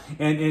now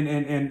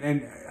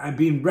and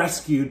being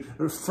rescued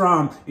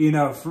from, you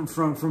know,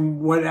 from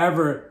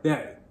whatever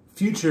that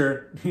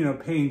future, you know,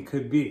 pain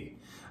could be.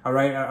 All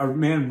right, a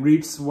man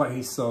reaps what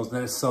he sows.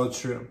 That is so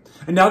true.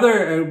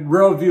 Another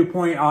real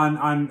viewpoint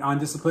on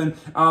discipline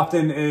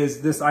often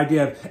is this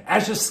idea of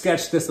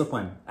Etch-a-Sketch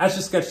discipline.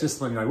 Etch-a-Sketch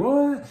discipline. You're like,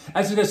 what?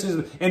 Etch-a-Sketch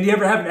discipline. And you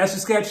ever have an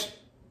Etch-a-Sketch?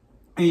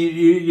 And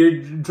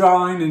you're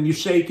drawing and you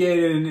shake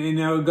it and, you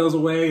know, it goes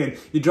away, and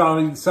you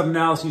draw something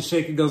else, you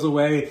shake it, goes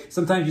away.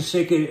 Sometimes you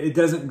shake it, it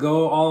doesn't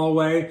go all the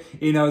way.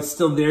 You know, it's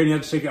still there and you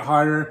have to shake it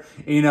harder,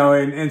 you know,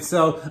 and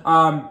so,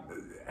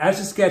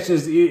 Etch-a-Sketch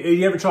is,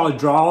 you ever try to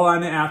draw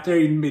on it after,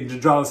 you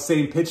draw the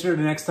same picture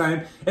the next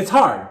time? It's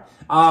hard.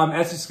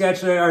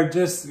 Etch-a-Sketch are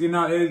just, you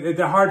know,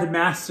 they're hard to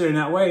master in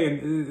that way.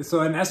 And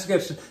so an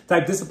Etch-a-Sketch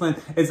type discipline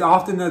is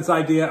often this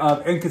idea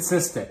of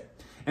inconsistent.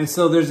 And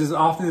so there's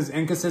often this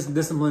inconsistent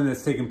discipline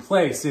that's taking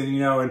place, and, you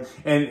know,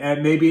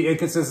 and maybe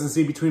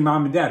inconsistency between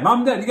mom and dad. Mom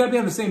and dad, you gotta be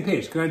on the same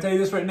page. Can I tell you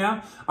this right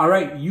now? All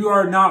right, you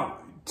are not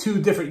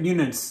two different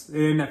units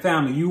in a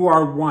family. You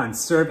are one.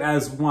 Serve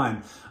as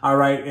one. All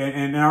right.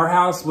 And in our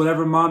house,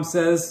 whatever mom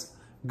says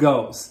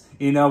goes.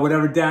 You know,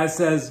 whatever dad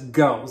says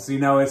goes. You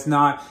know, it's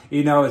not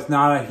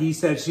a he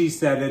said, she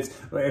said. It's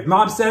if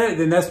mom said it,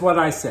 then that's what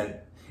I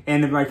said.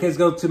 And if my kids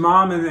go to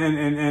mom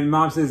and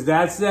mom says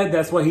dad said,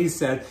 that's what he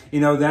said. You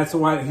know, that's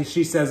what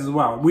she says as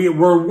well.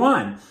 We're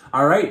one.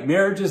 All right.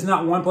 Marriage is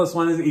not 1 +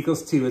 1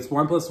 = 2. It's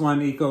 1 +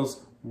 1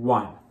 =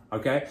 1.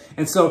 Okay.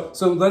 And so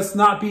let's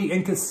not be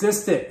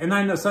inconsistent. And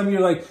I know some of you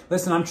are like,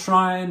 listen, I'm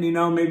trying, you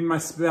know, maybe my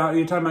spouse,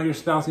 you're talking about your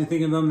spouse and you're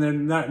thinking of them, they're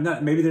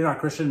not maybe they're not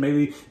Christian.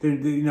 Maybe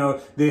you know,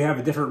 they have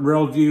a different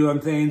worldview on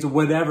things or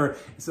whatever.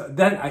 So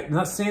I'm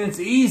not saying it's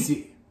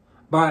easy,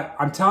 but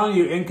I'm telling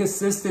you,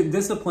 inconsistent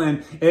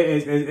discipline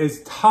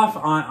is tough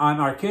on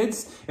our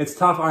kids. It's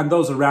tough on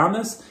those around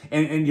us.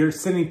 And you're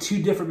sending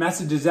two different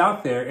messages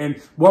out there. And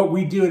what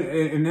we do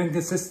in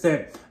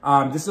inconsistent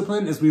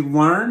discipline is we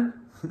learn.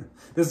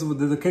 This is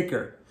the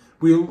kicker.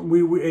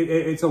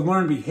 It's a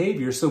learned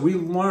behavior. So we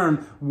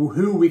learn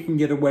who we can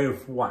get away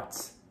with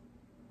what.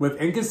 With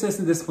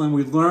inconsistent discipline,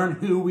 we learn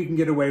who we can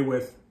get away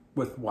with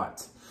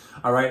what.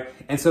 All right.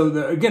 And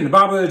so again, the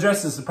Bible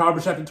addresses in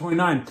Proverbs chapter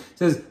 29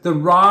 says, the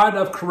rod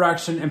of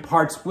correction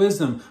imparts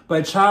wisdom,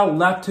 but a child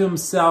left to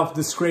himself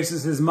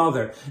disgraces his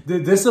mother.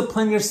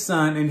 Discipline your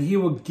son and he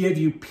will give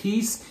you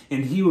peace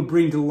and he will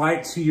bring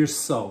delight to your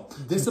soul.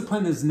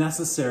 Discipline is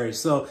necessary.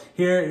 So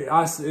here,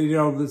 us,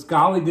 this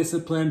godly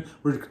discipline,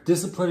 we're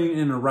disciplining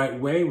in the right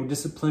way. We're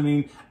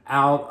disciplining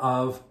out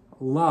of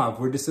love.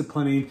 We're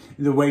disciplining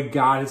the way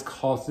God has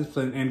called us to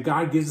discipline, and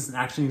God gives us an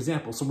action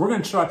example. So we're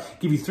going to try to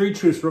give you 3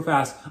 truths real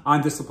fast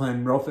on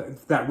discipline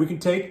that we can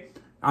take,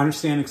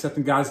 understand,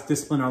 accepting God's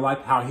discipline in our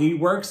life, how he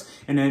works,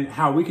 and then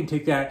how we can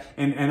take that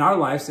in our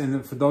lives. And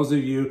then for those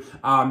of you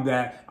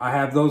that I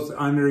have those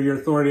under your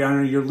authority,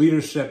 under your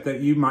leadership,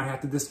 that you might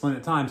have to discipline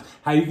at times,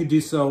 how you can do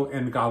so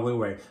in a godly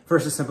way.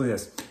 First is simply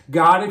this: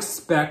 God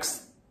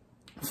expects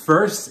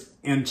first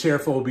and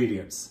cheerful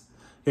obedience.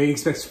 Okay, he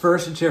expects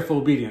first and cheerful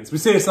obedience. We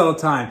say this all the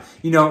time.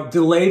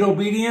 Delayed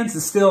obedience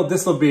is still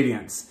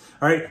disobedience.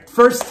 All right,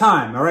 first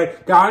time. All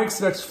right, God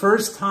expects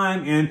first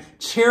time and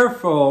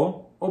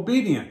cheerful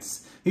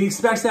obedience. He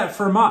expects that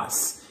from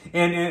us.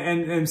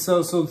 And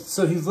so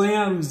he's laying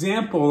out an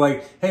example,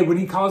 like, hey, when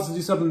he calls us to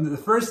do something the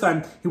first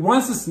time, he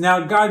wants us. Now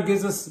God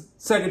gives us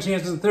second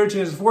chances, and third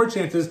chances, fourth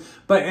chances,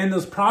 but in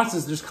those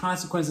processes, there's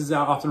consequences that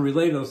often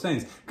relate to those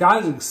things.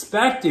 God is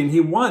expecting, he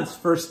wants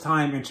first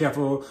time and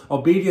cheerful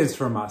obedience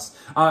from us.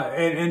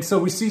 And so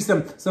we see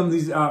some of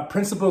these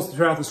principles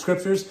throughout the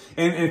scriptures.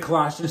 And in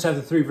Colossians chapter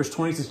 3, verse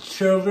 20, it says,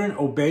 children,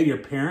 obey your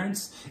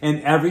parents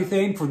in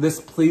everything, for this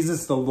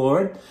pleases the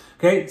Lord.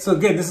 Okay, so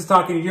again, this is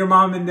talking to your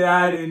mom and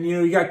dad, and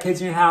you got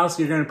kids in your house.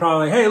 You're going to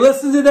probably, hey,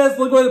 listen to this.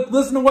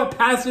 Listen to what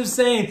pastor's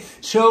saying.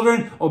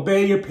 Children,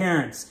 obey your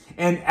parents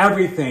and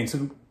everything.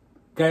 So,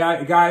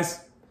 okay,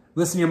 guys,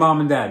 listen to your mom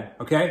and dad.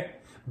 Okay,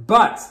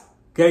 but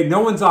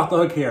no one's off the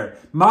hook here.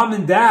 Mom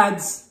and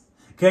dads.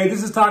 Okay,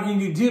 this is talking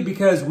to you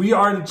because we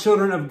are the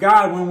children of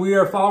God. When we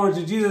are followers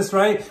of Jesus,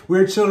 right?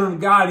 We're children of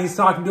God. He's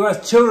talking to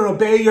us. Children,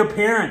 obey your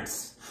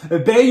parents.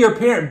 Obey your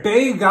parent,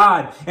 obey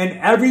God and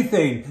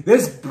everything.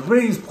 This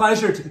brings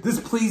pleasure. This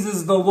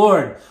pleases the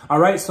Lord. All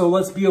right, so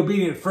let's be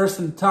obedient first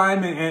in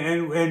time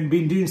and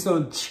be doing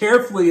so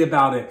cheerfully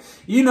about it.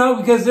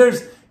 Because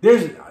there's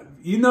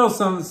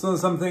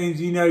some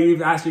things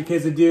you've asked your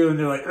kids to do, and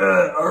they're like,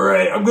 all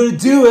right, I'm going to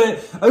do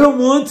it. I don't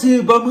want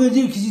to, but I'm going to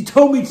do it because you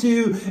told me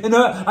to. And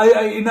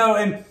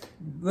and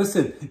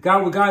listen,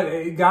 God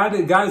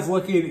is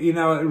looking,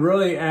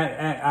 really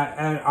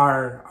at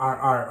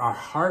our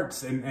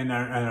hearts and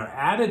our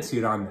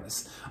attitude on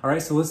this. All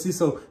right, so let's do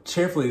so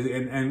cheerfully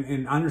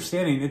and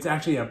understanding it's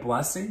actually a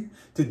blessing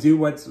to do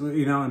what's,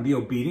 and be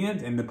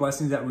obedient, and the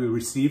blessings that we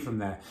receive from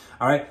that.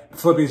 All right,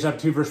 Philippians chapter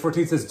 2, verse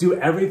 14 says, do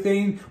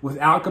everything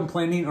without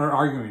complaining or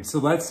arguing. So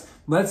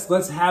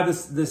let's have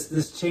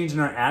this change in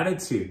our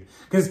attitude.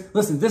 Because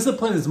listen,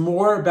 discipline is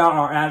more about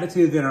our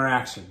attitude than our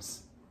actions.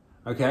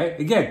 Okay,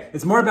 again,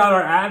 it's more about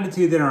our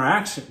attitude than our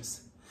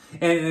actions.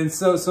 And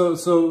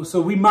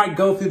so we might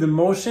go through the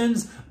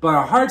motions, but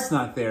our heart's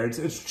not there.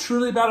 It's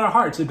truly about our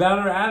hearts, about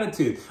our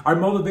attitude, our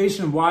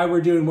motivation, why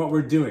we're doing what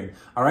we're doing.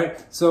 All right,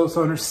 so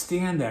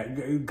understand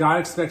that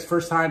God expects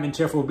first time and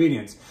cheerful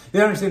obedience.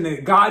 They understand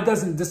that God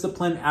doesn't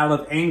discipline out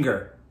of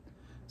anger.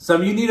 Some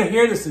of you need to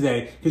hear this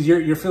today, because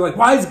you're feeling like,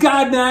 why is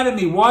God mad at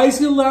me? Why is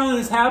he allowing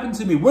this to happen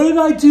to me? What did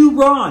I do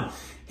wrong?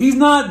 He's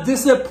not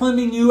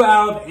disciplining you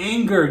out of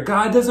anger.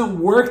 God doesn't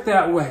work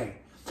that way.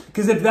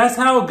 Because if that's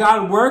how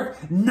God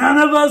worked, none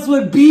of us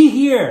would be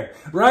here,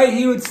 right?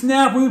 He would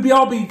snap. We would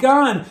all be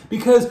gone,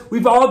 because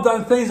we've all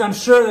done things, I'm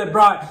sure, that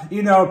brought,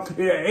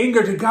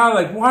 anger to God.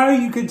 Like, why are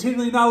you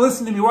continually not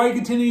listening to me? Why are you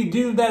continually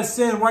doing that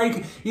sin? Why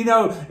are you,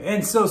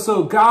 and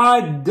so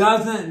God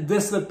doesn't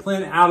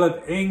discipline out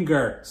of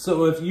anger.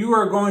 So if you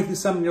are going through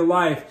something in your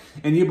life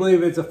and you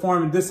believe it's a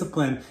form of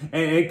discipline,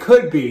 and it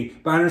could be,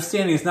 but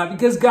understanding it's not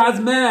because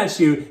God's mad at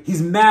you.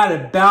 He's mad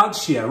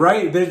about you,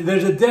 right?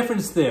 There's a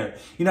difference there.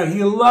 He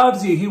loves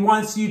you. He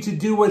wants you to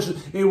do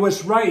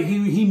what's right.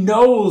 He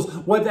knows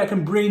what that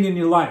can bring in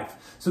your life.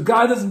 So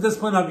God doesn't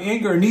discipline out of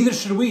anger, neither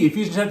should we.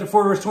 Ephesians chapter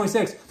 4, verse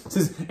 26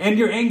 says, "And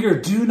your anger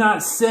do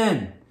not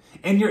sin.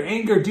 And your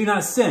anger do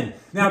not sin."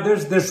 Now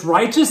there's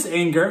righteous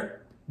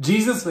anger.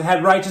 Jesus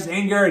had righteous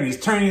anger, and he's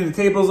turning the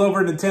tables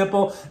over in the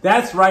temple.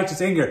 That's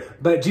righteous anger.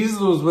 But Jesus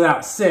was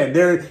without sin.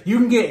 You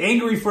can get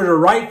angry for the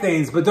right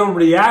things, but don't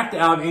react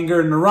out of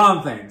anger in the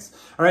wrong things.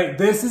 All right,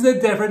 this is the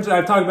difference.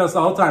 I've talked about this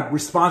the whole time.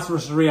 Response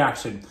versus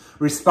reaction.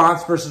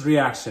 Response versus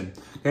reaction.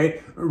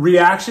 Okay,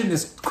 reaction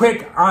is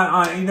quick,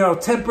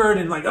 tempered,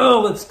 and like,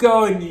 oh, let's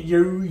go, and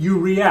you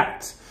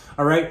react.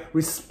 All right,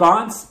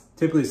 response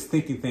typically is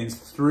thinking things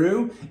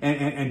through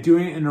and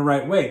doing it in the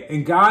right way.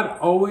 And God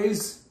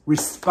always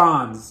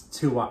responds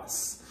to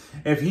us.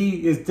 If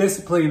he is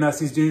disciplining us,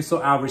 he's doing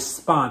so out of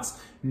response,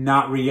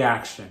 not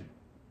reaction.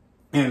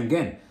 And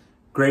again,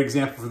 great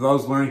example for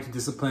those learning to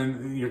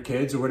discipline your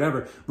kids or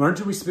whatever. Learn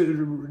to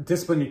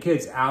discipline your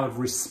kids out of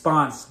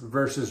response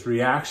versus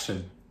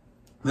reaction.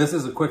 This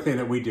is a quick thing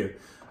that we do.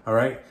 All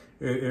right,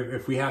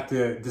 if we have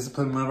to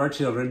discipline one of our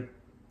children,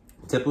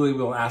 typically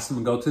we'll ask them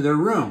to go to their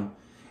room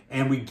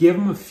and we give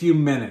them a few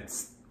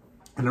minutes.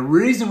 And the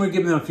reason we're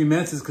giving them a few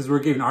minutes is because we're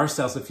giving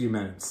ourselves a few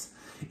minutes.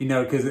 You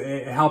know, because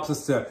it helps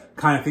us to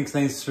kind of think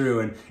things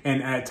through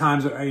and at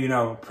times, you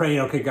know, pray,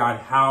 okay, God,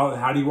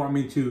 how do you want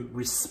me to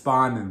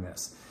respond in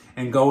this?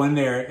 And go in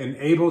there and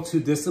able to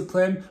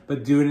discipline,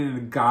 but do it in a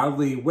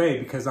godly way,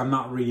 because I'm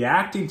not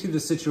reacting to the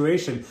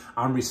situation.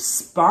 I'm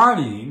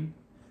responding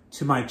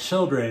to my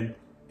children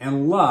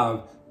in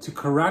love to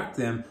correct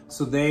them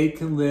so they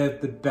can live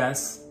the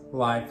best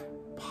life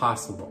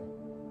possible,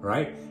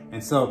 right?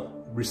 And so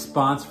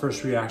response,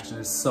 first reaction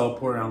is so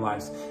important in our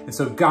lives. And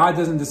so God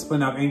doesn't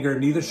discipline out of anger,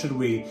 neither should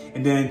we.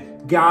 And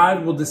then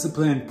God will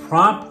discipline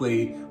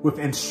promptly with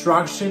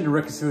instruction and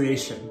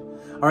reconciliation.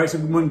 All right, so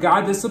when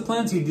God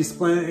disciplines,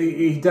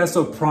 he does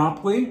so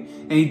promptly,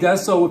 and he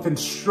does so with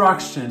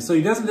instruction. So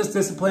he doesn't just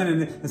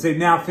discipline and say,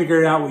 now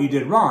figure out what you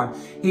did wrong.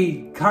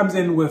 He comes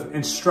in with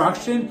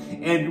instruction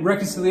and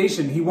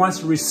reconciliation. He wants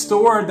to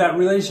restore that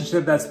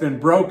relationship that's been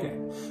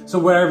broken. So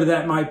whatever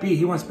that might be,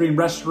 he wants to bring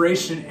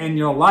restoration in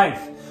your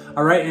life.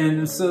 All right,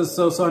 and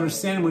so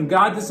understand, when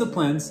God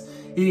disciplines,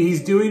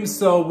 he's doing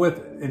so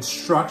with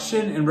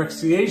instruction and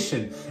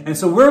reconciliation. And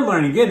so we're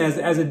learning, again,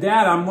 as a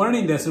dad, I'm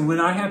learning this. And when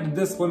I have to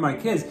discipline my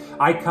kids,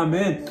 I come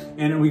in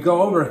and we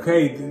go over,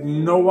 okay,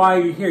 you know why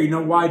you're here? You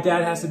know why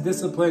dad has to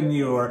discipline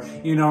you? Or,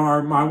 you know,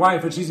 or my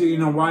wife, or she's, you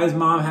know, why does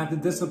mom have to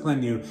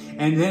discipline you?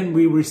 And then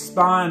we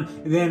respond,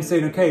 then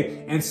saying,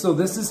 okay, and so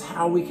this is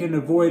how we can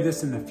avoid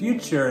this in the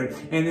future.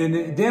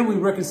 And then we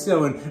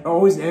reconcile, and it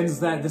always ends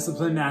that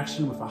discipline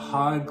action with a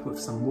hug, with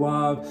some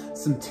love,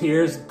 some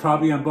tears,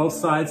 probably on both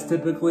sides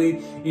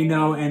typically, you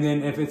know. And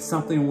then if it's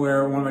something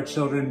where one of my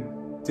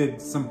children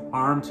did some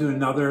harm to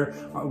another,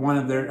 one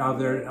of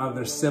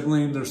their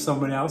siblings or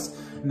someone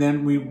else,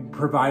 then we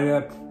provide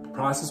a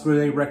process where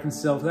they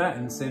reconcile that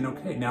and saying,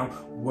 okay, now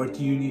what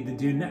do you need to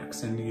do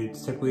next? And you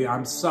typically,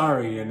 I'm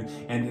sorry, and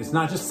it's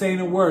not just saying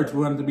the words,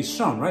 we want them to be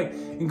shown, right?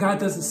 And God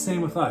does the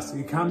same with us.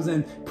 He comes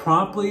in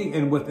promptly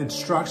and with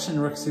instruction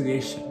and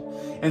reconciliation.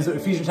 And so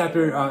Ephesians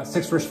chapter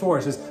 6, verse 4,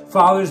 it says,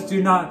 fathers,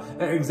 do not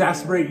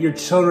exasperate your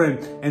children.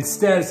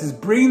 Instead, it says,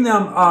 bring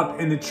them up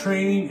in the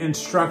training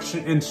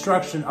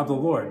instruction of the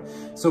Lord.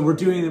 So we're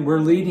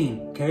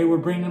leading, okay? We're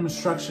bringing them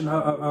instruction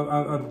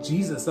of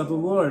Jesus, of the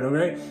Lord, all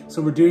right?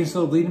 So we're doing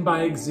so, leading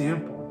by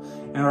example,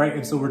 all right?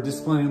 And so we're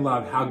displaying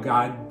love, how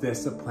God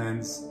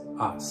disciplines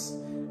us.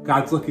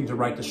 God's looking to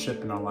right the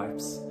ship in our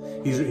lives.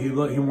 He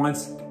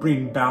wants to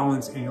bring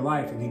balance in your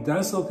life, and he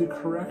does so through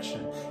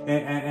correction.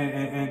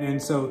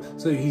 And so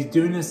he's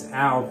doing this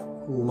out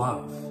of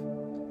love.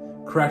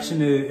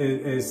 Correction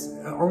is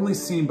only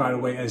seen, by the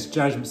way, as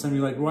judgment. Some of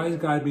you are like, why is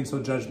God being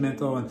so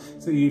judgmental? And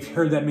so you've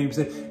heard that maybe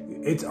say,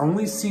 it's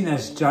only seen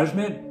as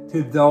judgment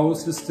to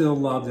those who still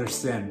love their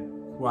sin.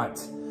 What?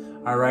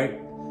 All right?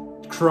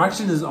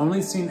 Correction is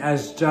only seen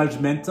as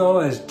judgment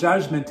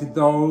to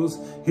those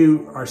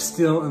who are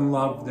still in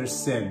love with their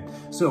sin.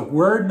 So if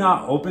we're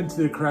not open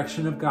to the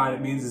correction of God, it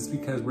means it's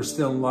because we're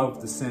still in love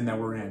with the sin that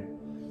we're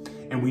in.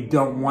 And we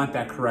don't want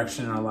that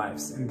correction in our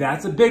lives. And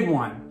that's a big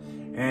one.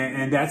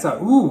 And that's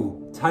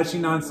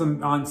touching on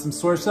some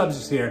sore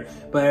subjects here.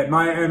 But in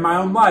my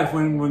own life,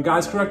 when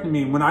God's correcting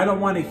me, when I don't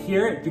want to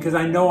hear it because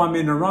I know I'm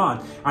in the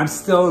wrong, I'm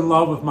still in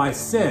love with my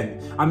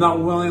sin. I'm not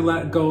willing to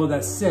let go of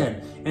that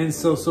sin. And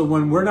so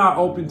when we're not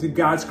open to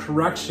God's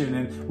correction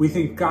and we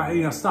think, God,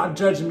 you know, stop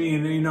judging me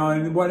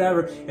and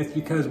whatever, it's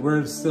because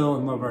we're still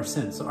in love with our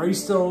sin. So are you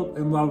still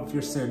in love with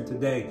your sin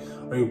today?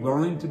 Are you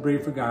willing to pray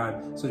for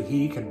God so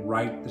he can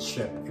right the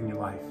ship in your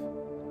life,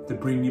 to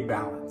bring you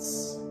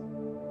balance,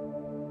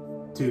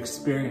 to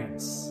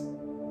experience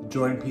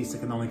joy and peace that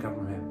can only come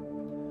from him?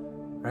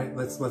 Right?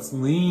 Let's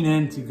lean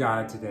into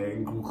God today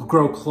and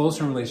grow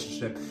closer in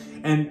relationship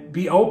and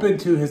be open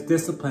to his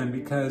discipline,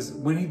 because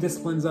when he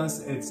disciplines us,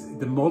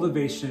 the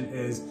motivation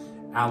is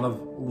out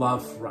of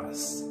love for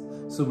us,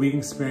 so we can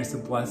experience the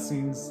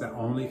blessings that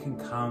only can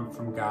come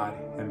from God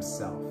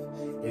himself.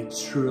 It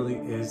truly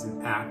is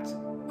an act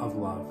of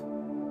love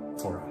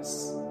for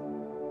us.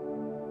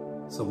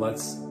 So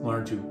let's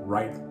learn to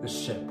right the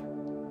ship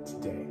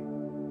today.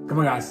 Come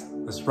on, guys,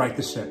 let's right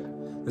the ship.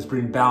 Let's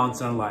bring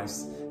balance in our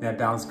lives. And that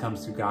balance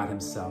comes through God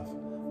himself.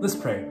 Let's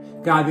pray.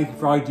 God, thank you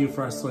for all you do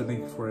for us, Lord.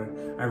 Thank you for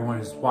everyone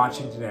who's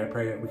watching today. I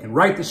pray that we can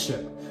right the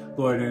ship,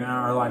 Lord, in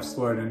our lives,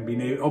 Lord, and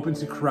be open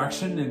to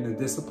correction and the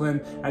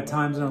discipline at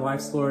times in our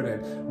lives, Lord,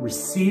 and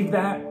receive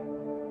that.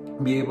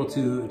 Be able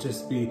to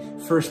just be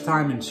first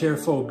time and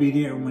cheerful,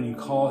 obedient when you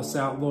call us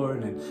out,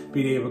 Lord, and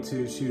be able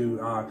to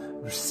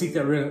seek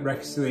that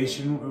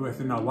reconciliation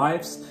within our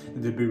lives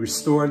and to be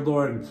restored,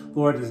 Lord, and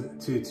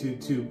Lord,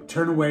 to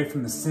turn away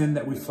from the sin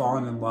that we've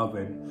fallen in love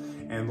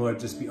in, and Lord,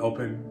 just be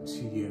open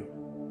to you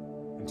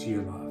and to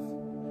your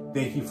love.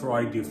 Thank you for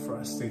all you do for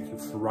us. Thank you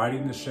for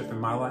riding the ship in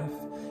my life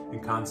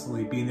and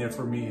constantly being there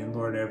for me. And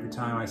Lord, every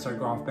time I start to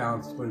go off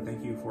balance, Lord,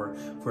 thank you for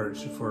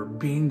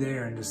being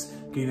there and just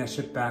getting that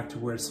ship back to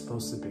where it's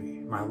supposed to be,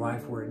 my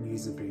life where it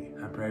needs to be.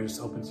 I pray I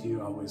just open to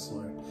you always,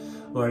 Lord.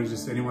 Lord,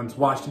 just anyone's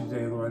watching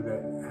today, Lord,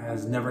 that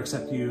has never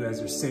accepted you as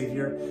their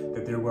Savior,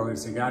 that they're willing to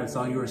say, God, it's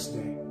all yours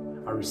today.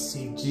 I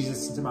receive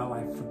Jesus into my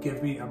life.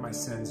 Forgive me of my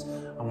sins.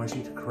 I want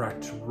you to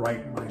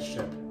right my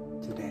ship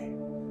today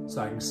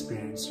so I can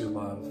experience your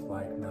love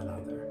like none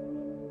other.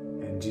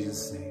 In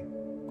Jesus' name,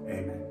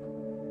 amen.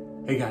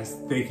 Hey guys,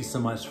 thank you so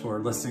much for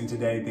listening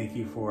today. Thank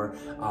you for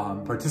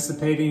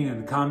participating in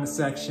the comment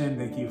section.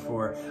 Thank you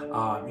for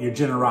your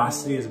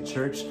generosity as a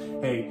church.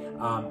 Hey,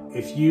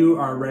 if you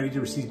are ready to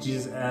receive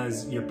Jesus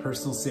as your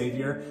personal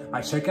Savior,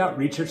 check out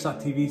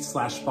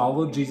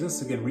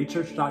rechurch.tv/followjesus. Again,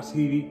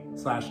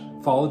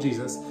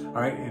 rechurch.tv/followjesus.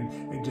 All right,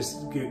 and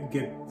just get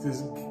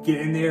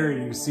in there and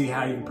you can see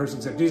how you can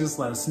personally accept Jesus.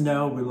 Let us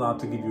know. We'd love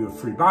to give you a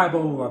free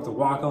Bible. We'd love to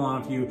walk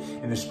along with you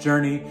in this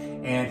journey.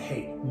 And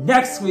hey,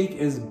 next week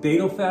is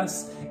Bagel Fest.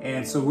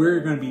 And so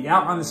we're going to be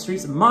out on the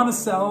streets of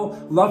Monticello.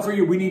 Love for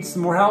you. We need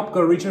some more help.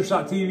 Go to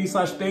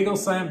rechurch.tv/bagel,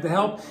 sign up to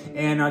help,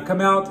 and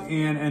come out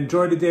and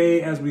enjoy the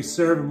day as we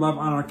serve and love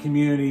on our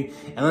community.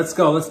 And let's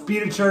go. Let's be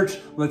the church.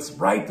 Let's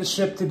right the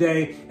ship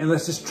today. And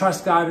let's just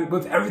trust God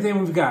with everything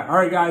we've got. All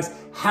right, guys.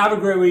 Have a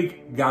great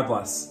week. God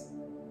bless.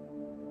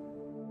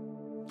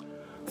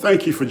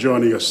 Thank you for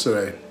joining us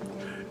today.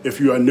 If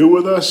you are new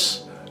with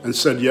us and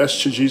said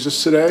yes to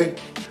Jesus today,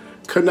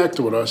 connect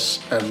with us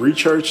at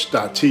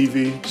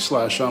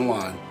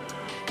rechurch.tv/online.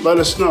 Let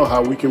us know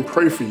how we can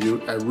pray for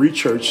you at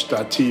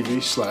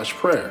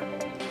rechurch.tv/prayer.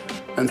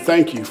 And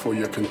thank you for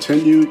your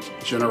continued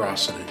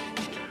generosity.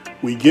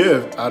 We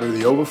give out of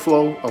the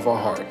overflow of our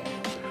heart.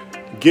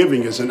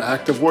 Giving is an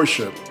act of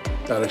worship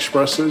that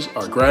expresses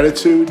our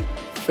gratitude,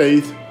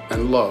 faith,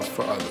 and love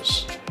for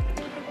others.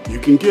 You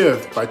can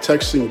give by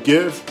texting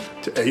GIVE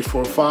to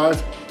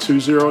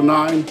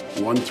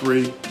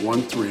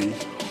 845-209-1313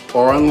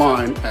 or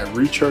online at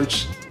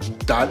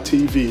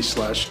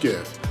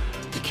rechurch.tv/give.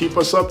 To keep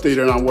us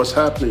updated on what's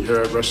happening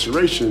here at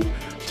Restoration,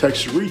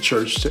 text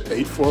ReChurch to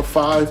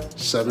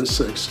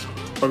 84576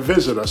 or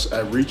visit us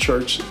at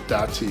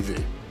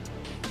rechurch.tv.